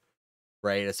ground,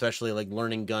 right? Especially like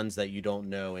learning guns that you don't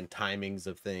know and timings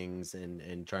of things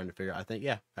and trying to figure. I think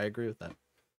I agree with that.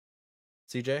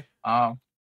 CJ,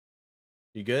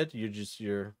 you good?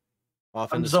 You're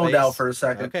off. I'm into zoned space? out for a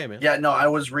second. Okay, man. Yeah, no, I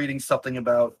was reading something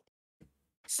about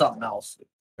something else.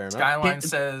 Fair enough. Skyline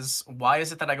says, why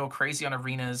is it that I go crazy on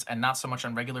arenas and not so much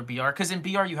on regular BR? Because in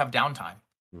BR you have downtime.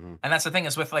 And that's the thing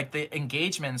is with like the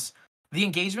engagements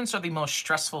are the most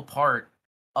stressful part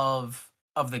of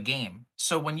the game.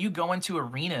 So when you go into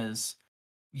arenas,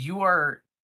 you're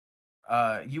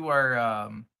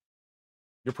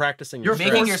practicing. You're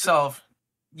making forced- yourself.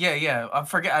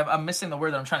 I'm missing the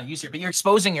word that I'm trying to use here, but you're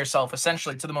exposing yourself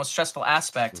essentially to the most stressful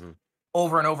aspect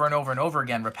over and over and over and over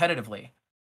again repetitively.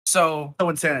 So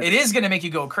insanity. It is going to make you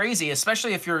go crazy,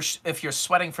 especially if you're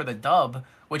sweating for the dub,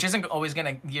 which isn't always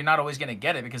you're not always going to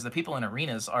get it because the people in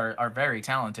arenas are very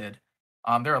talented.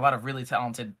 There are a lot of really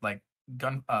talented like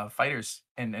gun fighters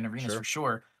in arenas for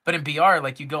sure. But in BR,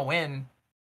 like you go in,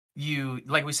 you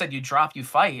like we said, you drop, you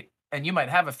fight, and you might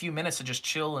have a few minutes to just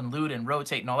chill and loot and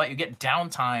rotate and all that. You get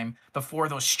downtime before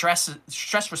those stress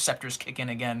receptors kick in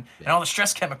again, and all the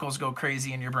stress chemicals go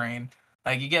crazy in your brain.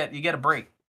 Like you get a break,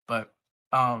 but.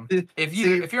 If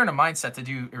you're in a mindset to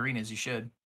do arenas, you should.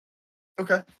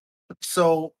 Okay.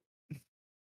 So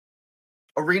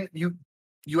arena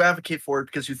you advocate for it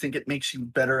because you think it makes you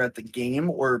better at the game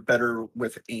or better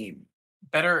with aim?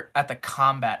 Better at the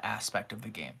combat aspect of the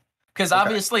game. Because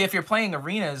obviously if you're playing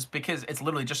arenas, because it's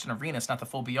literally just an arena, it's not the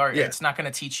full BR, it's not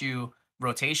going to teach you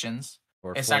rotations.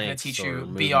 It's not going to teach you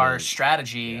BR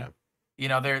strategy.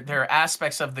 There are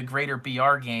aspects of the greater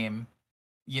BR game,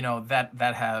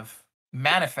 that have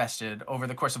manifested over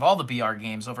the course of all the BR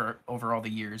games over all the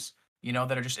years,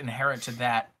 that are just inherent to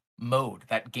that mode,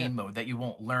 that game mode that you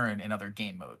won't learn in other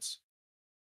game modes.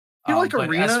 I feel like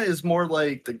arena is more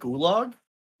like the gulag.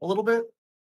 a little bit.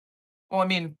 Well, I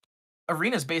mean,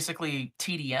 Arena is basically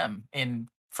TDM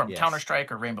from Yes.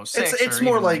 Counter-Strike or Rainbow Six It's or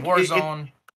more even like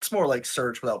Warzone. It's more like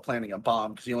Search without planting a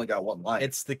bomb because you only got one life.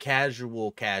 It's the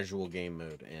casual game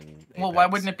mode in Apex. Well, why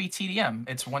wouldn't it be TDM?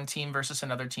 It's one team versus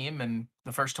another team, and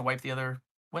the first to wipe the other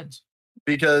wins.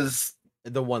 Because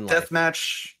the one life.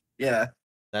 deathmatch, yeah.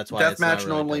 That's why it's not Deathmatch really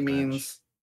normally deathmatch. means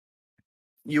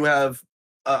you have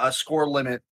a score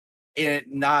limit in it,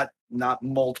 not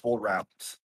multiple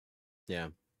rounds. Yeah,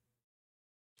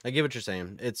 I get what you're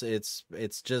saying. It's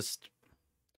just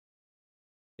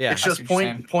yeah. It's just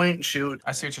point and shoot.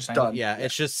 I see what you're saying. Done. Yeah,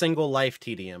 it's just single life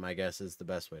TDM, I guess, is the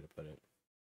best way to put it.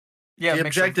 Yeah, the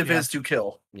objective is to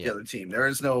kill the other team. There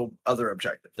is no other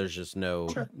objective. There's just no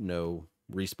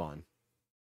respawn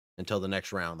until the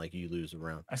next round. Like you lose a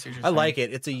round. I see what you're I saying. like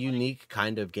it. It's a unique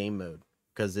kind of game mode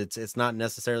because it's not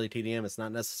necessarily TDM. It's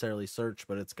not necessarily search,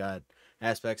 but it's got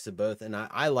aspects of both, and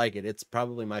I like it. It's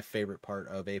probably my favorite part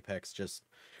of Apex, just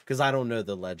because I don't know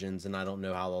the legends and I don't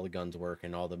know how all the guns work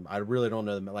and all the. I really don't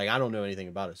know them. Like I don't know anything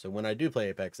about it. So when I do play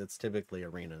Apex, it's typically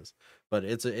arenas, but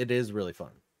it is really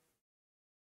fun.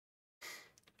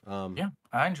 Yeah,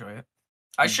 I enjoy it.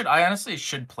 I honestly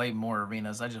should play more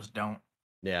arenas. I just don't.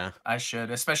 Yeah, I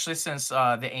should, especially since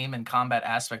the aim and combat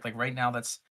aspect. Like right now,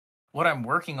 that's what I'm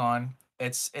working on.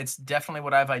 It's definitely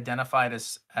what I've identified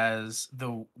as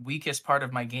the weakest part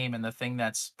of my game and the thing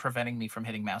that's preventing me from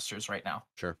hitting masters right now.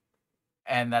 sure.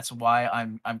 And that's why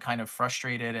I'm kind of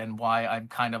frustrated and why I'm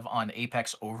kind of on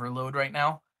Apex overload right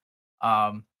now.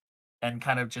 And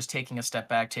kind of just taking a step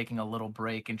back, taking a little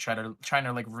break, and trying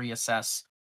to like reassess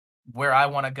where I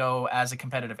want to go as a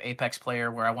competitive Apex player,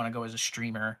 where I want to go as a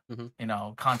streamer,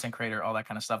 content creator, all that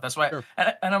kind of stuff. That's why, Sure.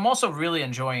 and I'm also really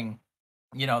enjoying,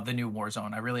 the new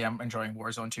Warzone. I really am enjoying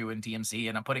Warzone 2 and DMZ,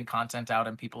 and I'm putting content out,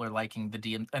 and people are liking the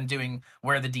DM and doing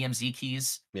where the DMZ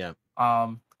keys. Yeah.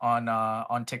 On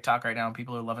TikTok right now, and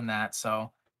people are loving that.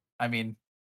 So, I mean,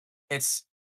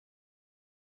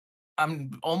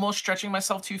 I'm almost stretching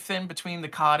myself too thin between the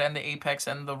COD and the Apex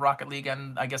and the Rocket League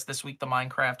and I guess this week the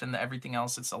Minecraft and the everything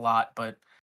else. It's a lot, but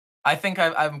I think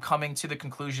I'm coming to the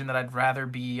conclusion that I'd rather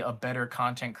be a better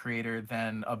content creator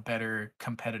than a better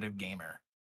competitive gamer.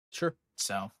 Sure.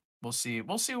 So we'll see.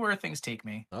 We'll see where things take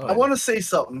me. Oh, I want to say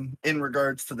something in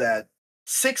regards to that.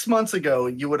 6 months ago,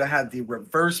 you would have had the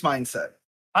reverse mindset.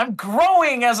 I'm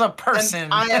growing as a person.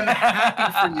 And I am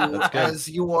happy for you That's good. as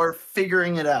you are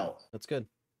figuring it out. That's good.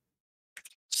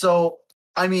 So,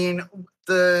 I mean,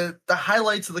 the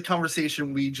highlights of the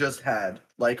conversation we just had,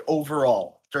 like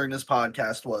overall during this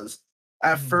podcast, was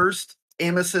at first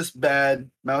aim assist bad,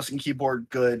 mouse and keyboard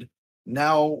good.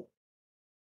 Now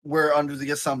we're under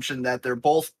the assumption that they're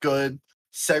both good.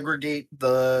 Segregate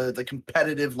the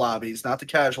competitive lobbies, not the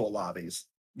casual lobbies.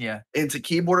 Yeah. Into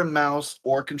keyboard and mouse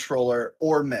or controller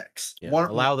or mix. Yeah.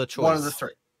 Allow the choice. One of the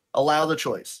three. Allow the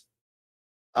choice.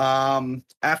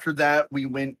 After that, we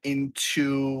went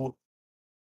into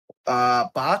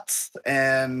bots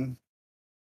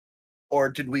or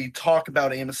did we talk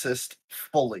about aim assist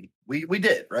fully? We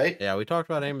did, right? Yeah, we talked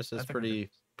about aim assist pretty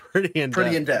in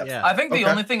depth. Yeah. I think the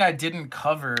only thing I didn't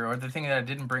cover or the thing that I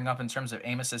didn't bring up in terms of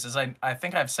aim assist is I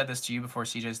think I've said this to you before,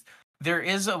 CJ. There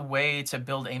is a way to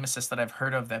build aim assist that I've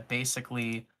heard of that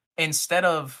basically instead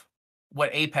of what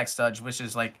Apex does, which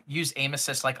is like use aim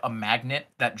assist like a magnet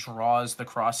that draws the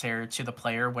crosshair to the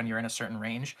player when you're in a certain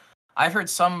range. I've heard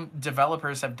some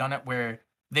developers have done it where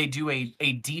they do a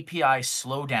DPI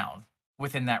slowdown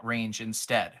within that range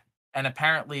instead. And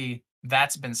apparently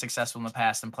that's been successful in the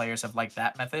past and players have liked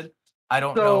that method. I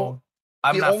don't know.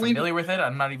 I'm not familiar with it.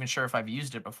 I'm not even sure if I've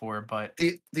used it before, but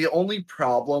the only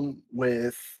problem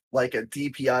with like a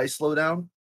DPI slowdown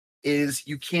is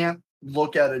you can't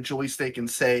look at a joystick and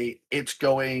say it's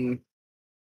going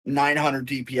 900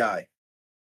 DPI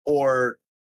or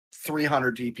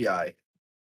 300 DPI.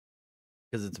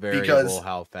 Because it's variable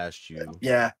how fast you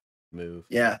move.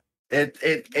 Yeah.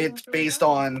 It's based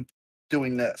on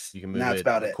doing this. You can move that's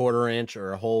about it. Quarter inch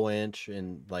or a whole inch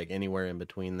and like anywhere in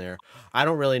between there. I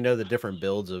don't really know the different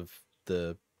builds of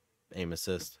the aim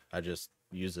assist. I just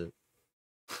use it.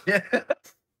 Yeah.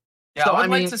 Yeah, so, I would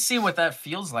like to see what that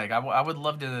feels like. I would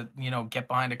love to, get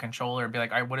behind a controller and be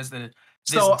like, all right, what does this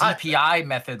DPI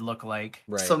method look like?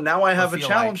 Right. So now I have a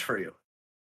challenge for you.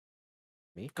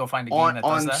 Me? Go find a game that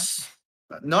does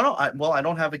that? No. I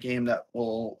don't have a game that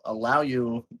will allow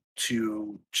you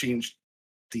to change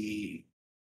the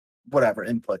whatever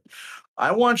input.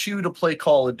 I want you to play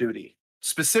Call of Duty,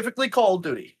 specifically Call of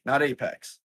Duty, not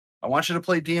Apex. I want you to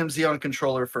play DMZ on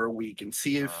controller for a week and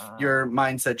see if your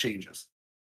mindset changes.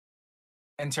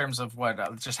 In terms of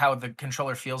what, just how the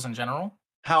controller feels in general?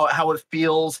 how it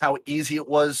feels, how easy it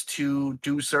was to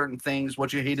do certain things,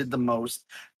 what you hated the most.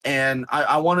 And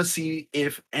I want to see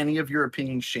if any of your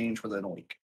opinions change within a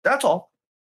week. That's all.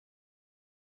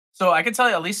 So I can tell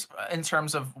you, at least in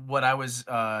terms of what I was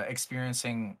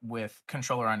experiencing with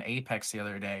controller on Apex the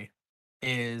other day,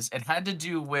 is it had to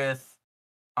do with,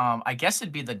 I guess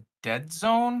it'd be the dead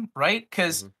zone, right?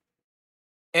 Because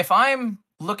if I'm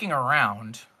looking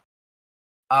around,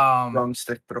 Wrong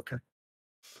stick, but okay.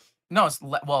 no,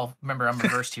 well, remember I'm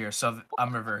reversed here, so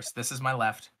I'm reversed. This is my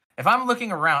left. If I'm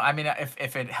looking around, I mean,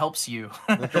 if it helps you,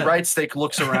 The right stick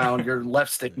looks around, your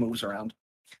left stick moves around.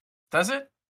 does it?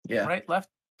 Yeah. Right, left.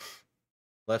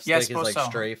 Left Yeah, I stick is like suppose so.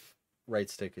 strafe. Right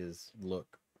stick is look.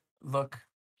 Look.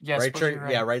 Yeah, I Right, suppose you're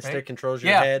right, right right? stick controls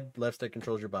your Yeah. head. Left stick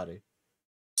controls your body.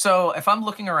 So if I'm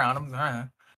looking around,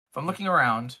 if I'm looking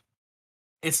around,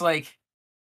 it's like,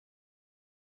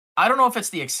 I don't know if it's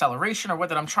the acceleration or what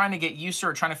that I'm trying to get used to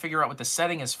or trying to figure out what the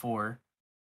setting is for,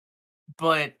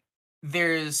 but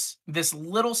there's this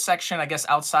little section, I guess,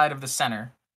 outside of the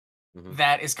center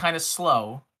that is kind of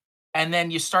slow. And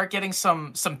then you start getting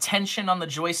some tension on the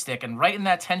joystick, and right in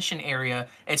that tension area,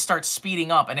 it starts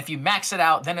speeding up. And if you max it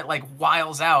out, then it like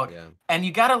wiles out. Yeah. And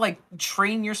you gotta like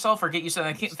train yourself or get used to it.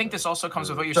 And I think this also comes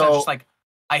with what you're So- saying. Just like,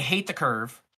 I hate the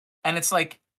curve, and it's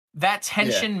like that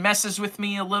tension messes with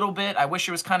me a little bit. I wish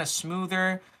it was kind of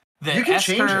smoother. The You can S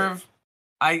change it. curve,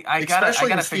 I Especially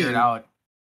gotta in figure it Steam. out.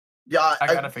 Yeah, I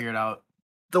gotta figure it out.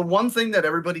 the one thing that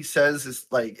everybody says is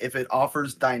like if it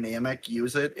offers dynamic,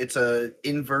 use it. It's a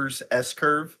inverse S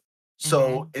curve.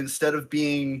 So instead of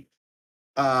being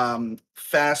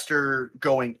faster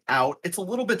going out, it's a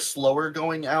little bit slower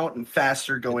going out and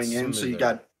faster going It's in. So you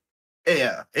smoother.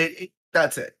 got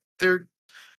that's it.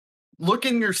 Look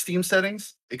in your Steam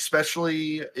settings,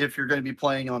 especially if you're going to be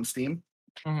playing on Steam.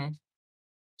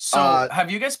 So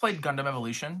have you guys played Gundam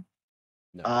Evolution?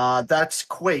 No, That's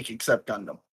Quake except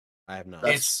Gundam. I have not.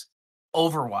 It's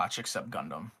Overwatch except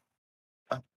Gundam.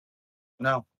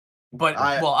 No. But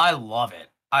I love it.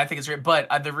 I think it's great.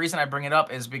 But the reason I bring it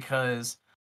up is because,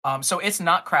 so it's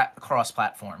not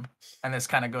cross-platform, and this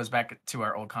kind of goes back to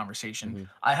our old conversation.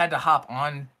 I had to hop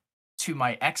on to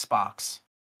my Xbox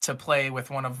to play with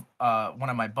one of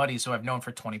my buddies who I've known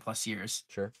for 20+ years.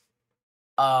 Sure.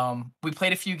 We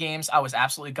played a few games. I was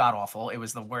absolutely god awful. It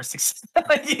was the worst.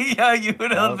 Yeah, you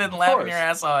would have been laughing your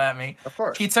ass off at me. Of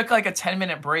course. He took like a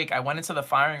 10-minute break. I went into the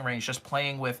firing range just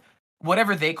playing with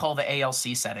whatever they call the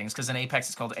ALC settings, because in Apex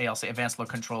it's called ALC, Advanced Look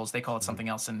Controls. They call it something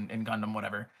else in Gundam,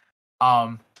 whatever.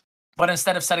 But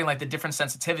instead of setting like the different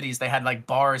sensitivities, they had like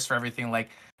bars for everything, like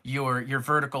your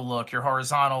vertical look, your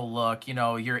horizontal look, you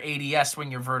know, your ADS when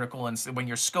you're vertical and when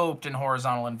you're scoped and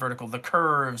horizontal and vertical, the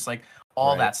curves, like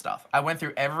all that stuff. I went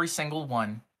through every single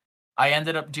one. I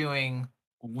ended up doing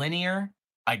linear.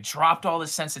 I dropped all the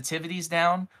sensitivities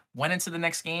down, went into the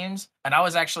next games, and I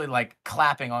was actually like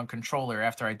clapping on controller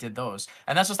after I did those.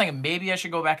 And that's just thinking maybe I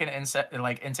should go back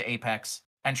into Apex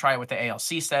and try it with the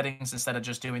ALC settings instead of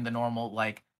just doing the normal,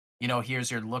 like, you know,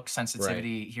 here's your look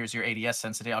sensitivity, here's your ADS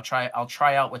sensitivity. I'll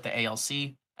try out with the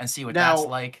ALC and see what that's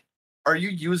like. Are you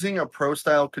using a pro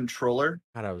style controller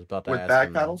I was about to with ask back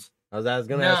him, paddles? I was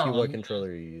going to ask you what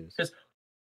controller you use.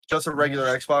 Just a regular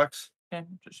Xbox? Yeah,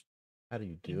 How do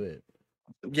you do it?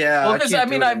 Yeah, well,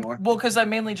 because I I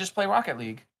mainly just play Rocket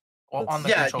League on the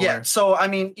controller. Yeah. So I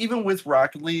mean, even with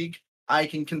Rocket League, I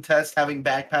can contest having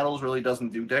back paddles really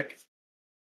doesn't do dick.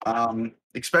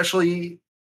 Especially,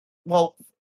 well,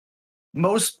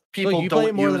 most people you don't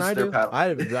play more use than I their do.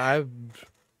 paddle.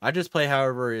 I just play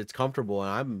however it's comfortable, and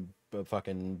I'm a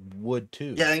fucking wood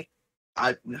too. Yeah,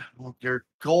 you're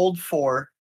gold 4,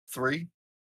 3.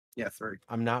 Yeah, 3.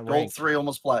 I'm not gold ranked. 3,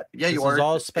 almost flat. Yeah, This you are. is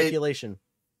all speculation.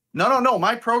 No.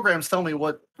 My programs tell me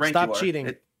what rank you are. Stop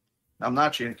cheating. I'm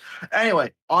not cheating.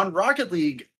 Anyway, on Rocket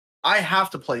League, I have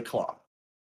to play claw.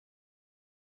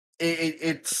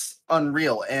 It's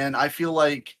unreal, and I feel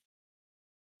like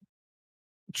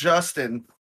Justin,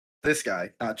 this guy,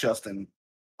 not Justin,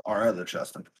 our other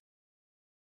Justin,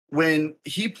 when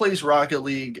he plays Rocket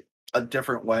League a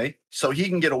different way, so he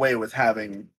can get away with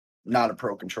having not a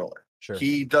pro controller. Sure.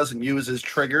 He doesn't use his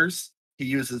triggers. He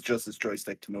uses just his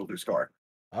joystick to move his car.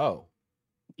 Oh.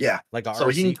 Yeah. Like a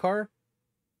RC car?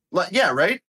 Yeah,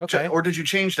 right? Okay. Or did you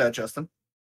change that, Justin?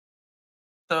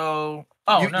 So,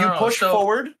 you push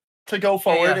forward to go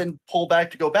forward and pull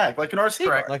back to go back, like an RC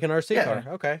car. Like an RC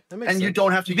car. Okay. That makes sense. And you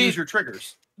don't have to use your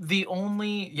triggers. The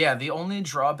only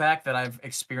drawback that I've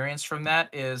experienced from that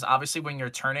is obviously when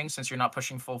you're turning, since you're not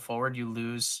pushing full forward, you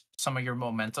lose some of your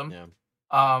momentum. Yeah.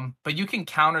 But you can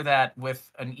counter that with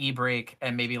an e-brake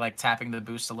and maybe like tapping the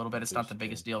boost a little bit. It's not the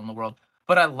biggest deal in the world,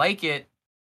 but I like it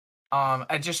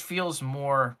It just feels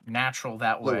more natural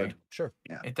that way. Fluid. Sure.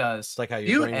 Yeah. It does. It's like how You-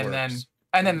 your brain and works.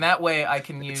 then that way I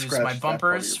can It use my scratches that part of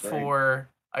bumpers your brain. for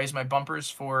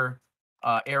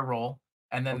air roll,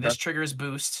 and then this Okay. triggers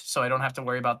boost, so I don't have to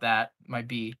worry about that. My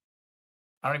B.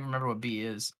 I don't even remember what B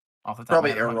is off the top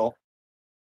Probably of my air head. roll.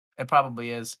 It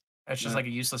probably is. It's just Yeah. like a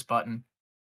useless button.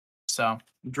 So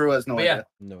Drew has no But yeah, idea.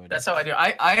 No idea. that's how I do.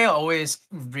 I always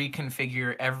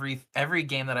reconfigure every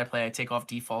game that I play. I take off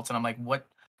defaults and I'm like, what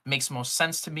makes most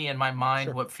sense to me in my mind?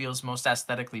 Sure. What feels most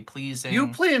aesthetically pleasing?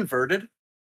 You play inverted?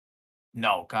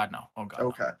 No, God no. Oh God.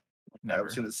 Okay. No. I Never.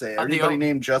 was going to say, The anybody o-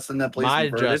 named Justin that plays My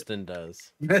inverted? Justin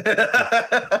does.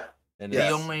 And The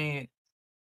Yes. only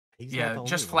he's not the only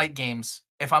just one. flight games.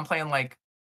 If I'm playing like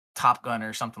Top Gun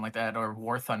or something like that, or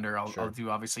War Thunder, I'll Sure. do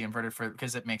obviously inverted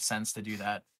because it makes sense to do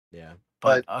that. Yeah.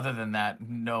 But other than that,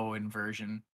 no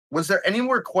inversion. Was there any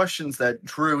more questions that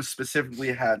Drew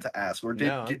specifically had to ask? Or did,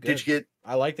 No, I'm did good. you get...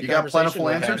 I like the You got conversation plentiful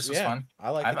we had. answers? This was Yeah. fun. I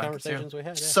like I the liked it too. conversations we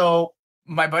had. Yeah. So,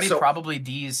 My buddy So- probably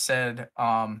D's said,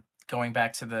 going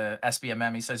back to the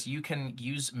SBMM, he says you can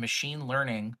use machine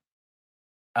learning,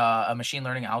 a machine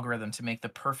learning algorithm to make the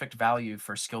perfect value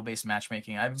for skill-based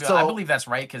matchmaking. I So- believe that's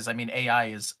right because I mean AI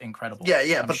is incredible.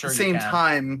 yeah, I'm but sure at you the same can.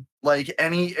 time, like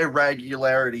any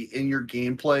irregularity in your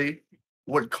gameplay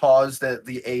would cause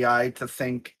the AI to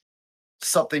think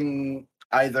something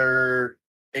either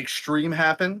extreme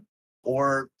happened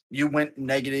or you went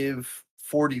negative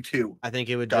 42. I think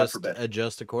it would God just forbid.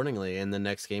 adjust accordingly. And the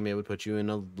next game, it would put you in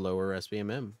a lower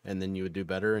SBMM. And then you would do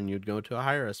better and you'd go to a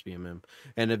higher SBMM.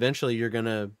 And eventually you're going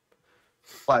to,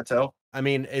 Plateau. I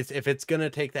mean, if it's going to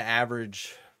take the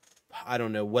average, I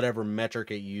don't know, whatever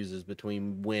metric it uses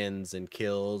between wins and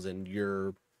kills and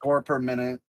your, Score per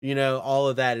minute. you know, all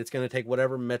of that, it's going to take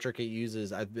whatever metric it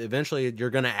uses. Eventually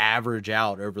you're going to average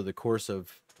out over the course of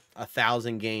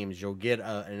 1,000 games. You'll get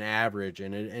an average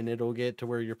and it'll get to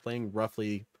where you're playing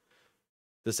roughly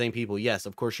the same people. Yes,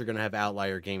 of course you're going to have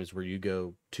outlier games where you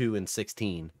go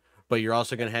 2-16, but you're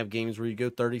also going to have games where you go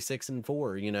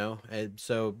 36-4, you know? And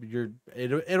so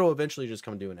it'll eventually just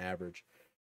come to an average.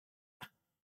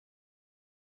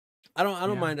 I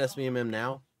don't Yeah. mind SBMM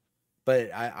now,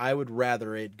 but I would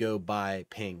rather it go by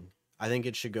ping. I think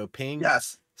it should go ping.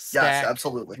 Yes. Stack, Yes,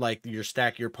 absolutely. Like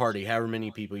your party, however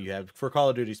many people you have for Call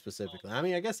of Duty specifically. I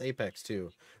mean, I guess Apex too.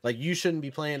 Like you shouldn't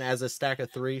be playing as a stack of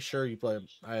 3. Sure, you play.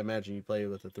 I imagine you play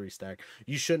with a 3 stack.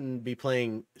 You shouldn't be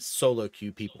playing solo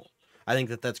queue people. I think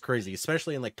that's crazy,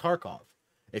 especially in like Tarkov.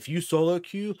 If you solo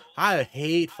queue, I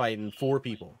hate fighting 4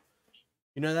 people.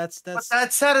 You know, that's But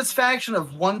that satisfaction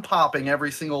of one popping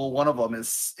every single one of them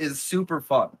is super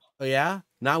fun. oh yeah.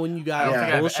 Not when you I got don't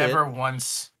think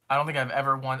bullshit. I don't think I've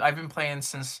ever won. I've been playing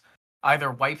since either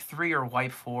wipe 3 or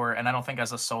wipe 4, and I don't think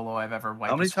as a solo I've ever wiped.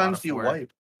 How many a squad times of do you 4.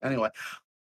 wipe? Anyway.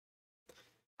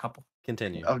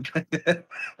 Continue. Okay.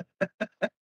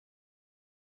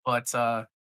 But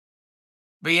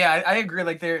yeah, I agree.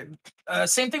 Like there,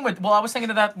 same thing with. Well, I was thinking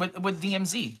of that with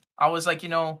DMZ. I was like, you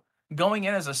know, going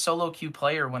in as a solo queue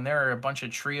player when there are a bunch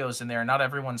of trios in there, not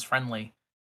everyone's friendly.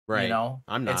 Right. You know,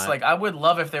 I'm not. It's like I would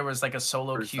love if there was like a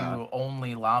solo Where's queue that?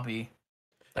 only lobby.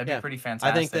 That'd Yeah, be pretty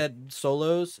fantastic. I think that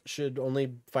solos should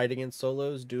only fight against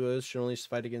solos, duos should only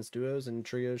fight against duos, and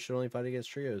trios should only fight against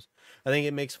trios. I think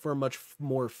it makes for a much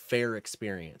more fair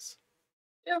experience.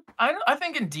 Yeah, I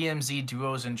think in DMZ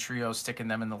duos and trios sticking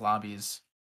them in the lobbies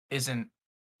isn't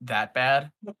that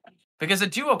bad. Because a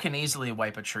duo can easily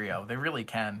wipe a trio. They really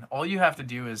can. All you have to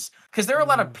do is... Because there are a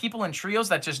lot of people in trios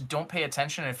that just don't pay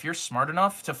attention. If you're smart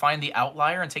enough to find the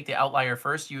outlier and take the outlier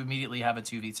first, you immediately have a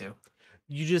 2v2.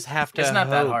 You just have to It's not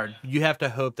that hope- hard. You have to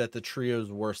hope that the trio's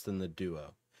worse than the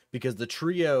duo. Because the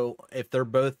trio, if they're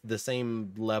both the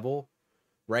same level,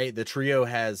 right? The trio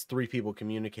has 3 people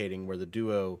communicating where the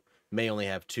duo may only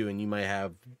have 2, and you might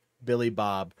have Billy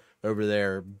Bob over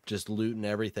there just looting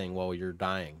everything while you're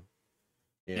dying.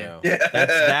 You Yeah. know, Yeah.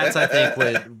 that's I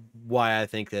think why I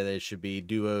think that it should be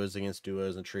duos against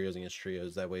duos and trios against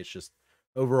trios. That way, it's just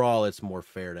overall it's more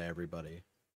fair to everybody.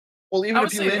 Well, even I if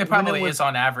would you say win it in probably with, is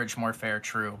on average more fair,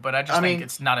 true. But I just I think mean-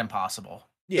 it's not impossible.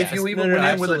 Yeah, If you it's- even win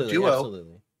in with a absolutely, duo-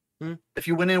 absolutely. if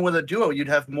you win in with a duo, you'd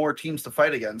have more teams to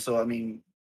fight against. So I mean,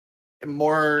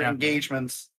 more Yeah.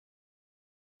 engagements.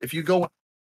 If you go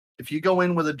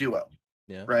in with a duo,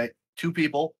 Yeah. right? 2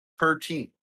 people per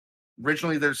team.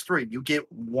 Originally, there's 3. You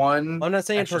get one. I'm not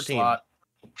saying Extra per team. slot,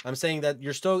 I'm saying that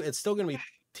it's still going to be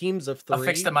teams of 3. a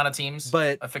fixed amount of teams,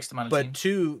 but- a fixed amount of but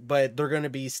teams. but they're going to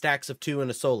be stacks of 2 in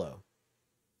a solo.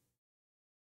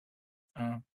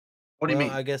 What do you Well,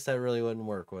 mean? I guess that really wouldn't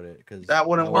work, would it? Because That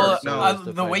wouldn't Well, work,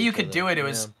 no. the way you could do it,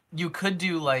 you could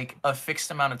do like a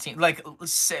fixed amount of teams. Like,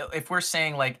 say, if we're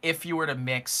saying like if you were to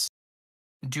mix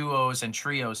duos and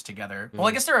trios together. Well,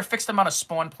 I guess there are a fixed amount of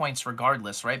spawn points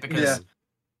regardless, right? Because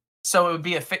so it would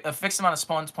be a fixed amount of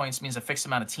spawn points means a fixed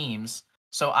amount of teams.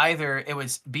 So either it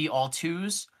would be all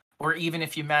twos, or even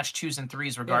if you match twos and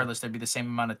threes, regardless, there'd be the same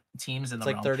amount of teams in the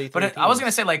realm. 33 But I was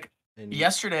gonna say, like, and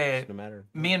yesterday, no matter.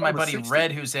 me and my buddy 60.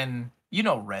 Red, who's in, you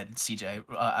know, Red CJ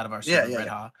out of our server, Red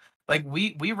Ha. Like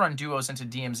we run duos into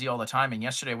DMZ all the time, and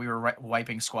yesterday we were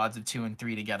wiping squads of 2 and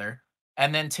 3 together.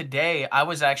 And then today, I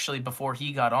was actually, before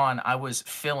he got on, I was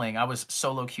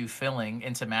solo queue filling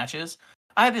into matches.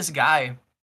 I had this guy.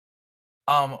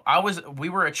 We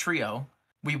were a trio.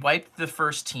 We wiped the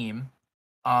first team.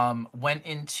 Went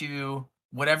into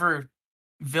whatever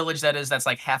village that is that's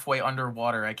like halfway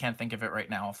underwater. I can't think of it right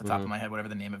now off the top of my head, whatever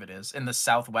the name of it is, in the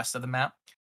southwest of the map.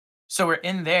 So we're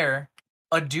in there.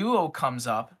 A duo comes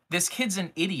up. This kid's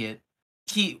an idiot.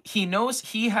 He knows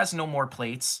he has no more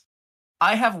plates.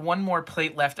 I have one more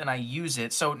plate left and I use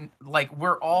it. So like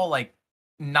we're all like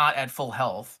not at full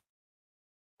health.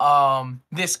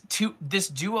 This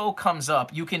duo comes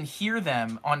up. You can hear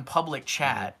them on public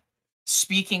chat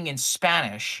speaking in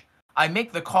Spanish. I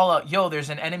make the call out, yo, there's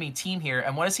an enemy team here.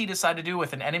 And what does he decide to do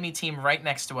with an enemy team right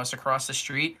next to us across the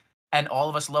street and all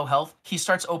of us low health? He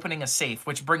starts opening a safe,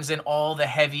 which brings in all the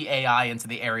heavy AI into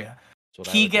the area.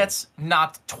 He gets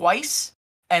knocked twice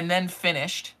and then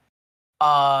finished.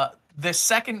 The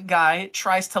second guy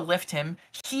tries to lift him.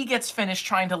 He gets finished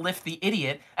trying to lift the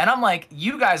idiot. And I'm like,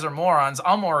 you guys are morons.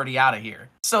 I'm already out of here.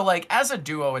 So like as a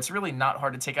duo, it's really not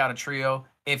hard to take out a trio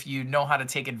if you know how to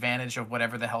take advantage of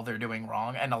whatever the hell they're doing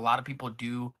wrong. And a lot of people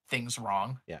do things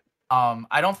wrong. Yeah.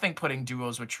 I don't think putting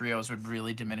duos with trios would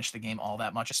really diminish the game all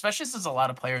that much, especially since a lot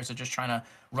of players are just trying to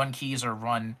run keys or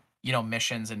run, you know,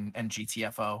 missions and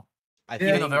GTFO.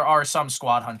 Even though there are some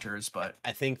squad hunters, but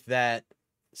I think that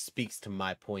speaks to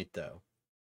my point though.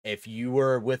 If you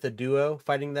were with a duo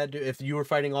fighting that if you were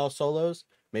fighting all solos,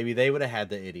 maybe they would have had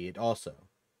the idiot also,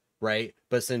 right?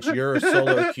 But since you're a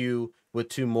solo queue with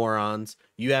 2 morons,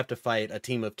 you have to fight a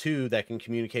team of 2 that can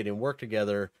communicate and work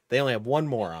together. They only have 1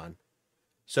 moron.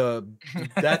 So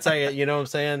that's you know what I'm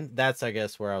saying? That's I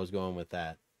guess where I was going with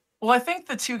that. Well, I think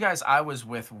the 2 guys I was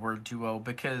with were duo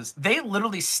because they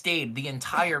literally stayed the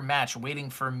entire match waiting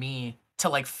for me to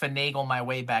like finagle my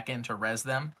way back in to res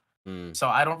them. So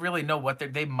I don't really know what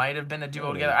they might have been a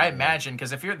duo together. I imagine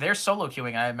because if they're solo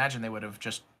queuing, I imagine they would have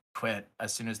just quit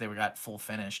as soon as they got full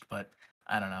finished. But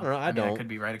I don't know. I mean, it could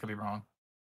be right. It could be wrong.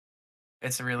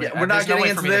 It's really we're not getting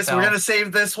into this. We're gonna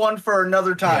save this one for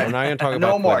another time. Yeah, we're not gonna talk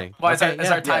about quitting. Why is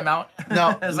our timeout?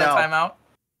 No, is our timeout?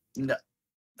 No.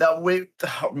 That wait.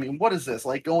 I mean, what is this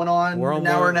like going on? We're an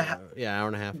hour and a half. Yeah, hour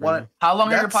and a half. Right How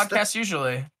long are your podcasts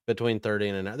usually? Between 30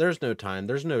 and an hour. There's no time.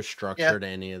 There's no structure to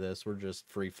any of this. We're just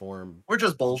free form. We're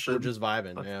just bullshit. We're just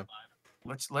vibing. Yeah.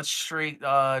 Let's straight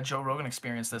Joe Rogan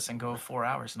experience this and go 4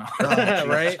 hours now.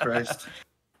 Right? Christ.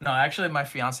 No, actually, my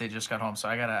fiance just got home, so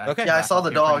I gotta. Okay. Yeah, I saw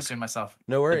the dog soon myself.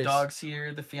 No worries. The dog's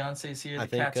here. The fiance's here. The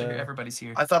cats are here. Everybody's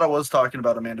here. I thought I was talking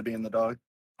about Amanda being the dog.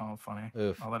 Oh, funny.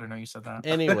 Oof. I'll let her know you said that.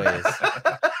 Anyways,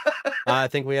 I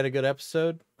think we had a good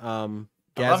episode.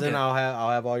 Gadsd3n, I'll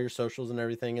have all your socials and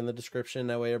everything in the description.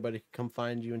 That way, everybody can come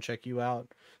find you and check you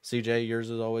out. CJ, yours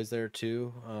is always there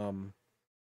too.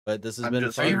 But this has been.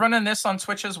 Are you running this on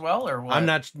Twitch as well, or what? I'm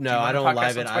not. No, I don't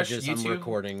live it. Twitch, I'm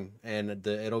recording, and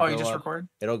it'll. Oh, you just record?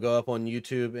 It'll go up on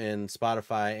YouTube and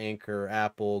Spotify, Anchor,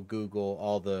 Apple,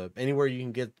 Google, anywhere you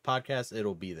can get podcasts.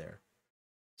 It'll be there.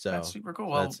 So that's super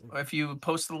cool. Well, if you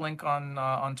post the link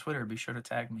on Twitter, be sure to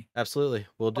tag me. Absolutely,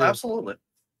 we'll do. Absolutely.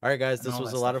 All right, guys, this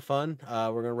was a lot of fun.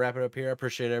 We're gonna wrap it up here. I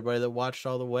appreciate everybody that watched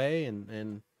all the way,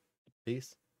 and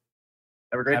peace.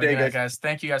 Have a great day, guys.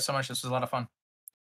 Thank you guys so much. This was a lot of fun.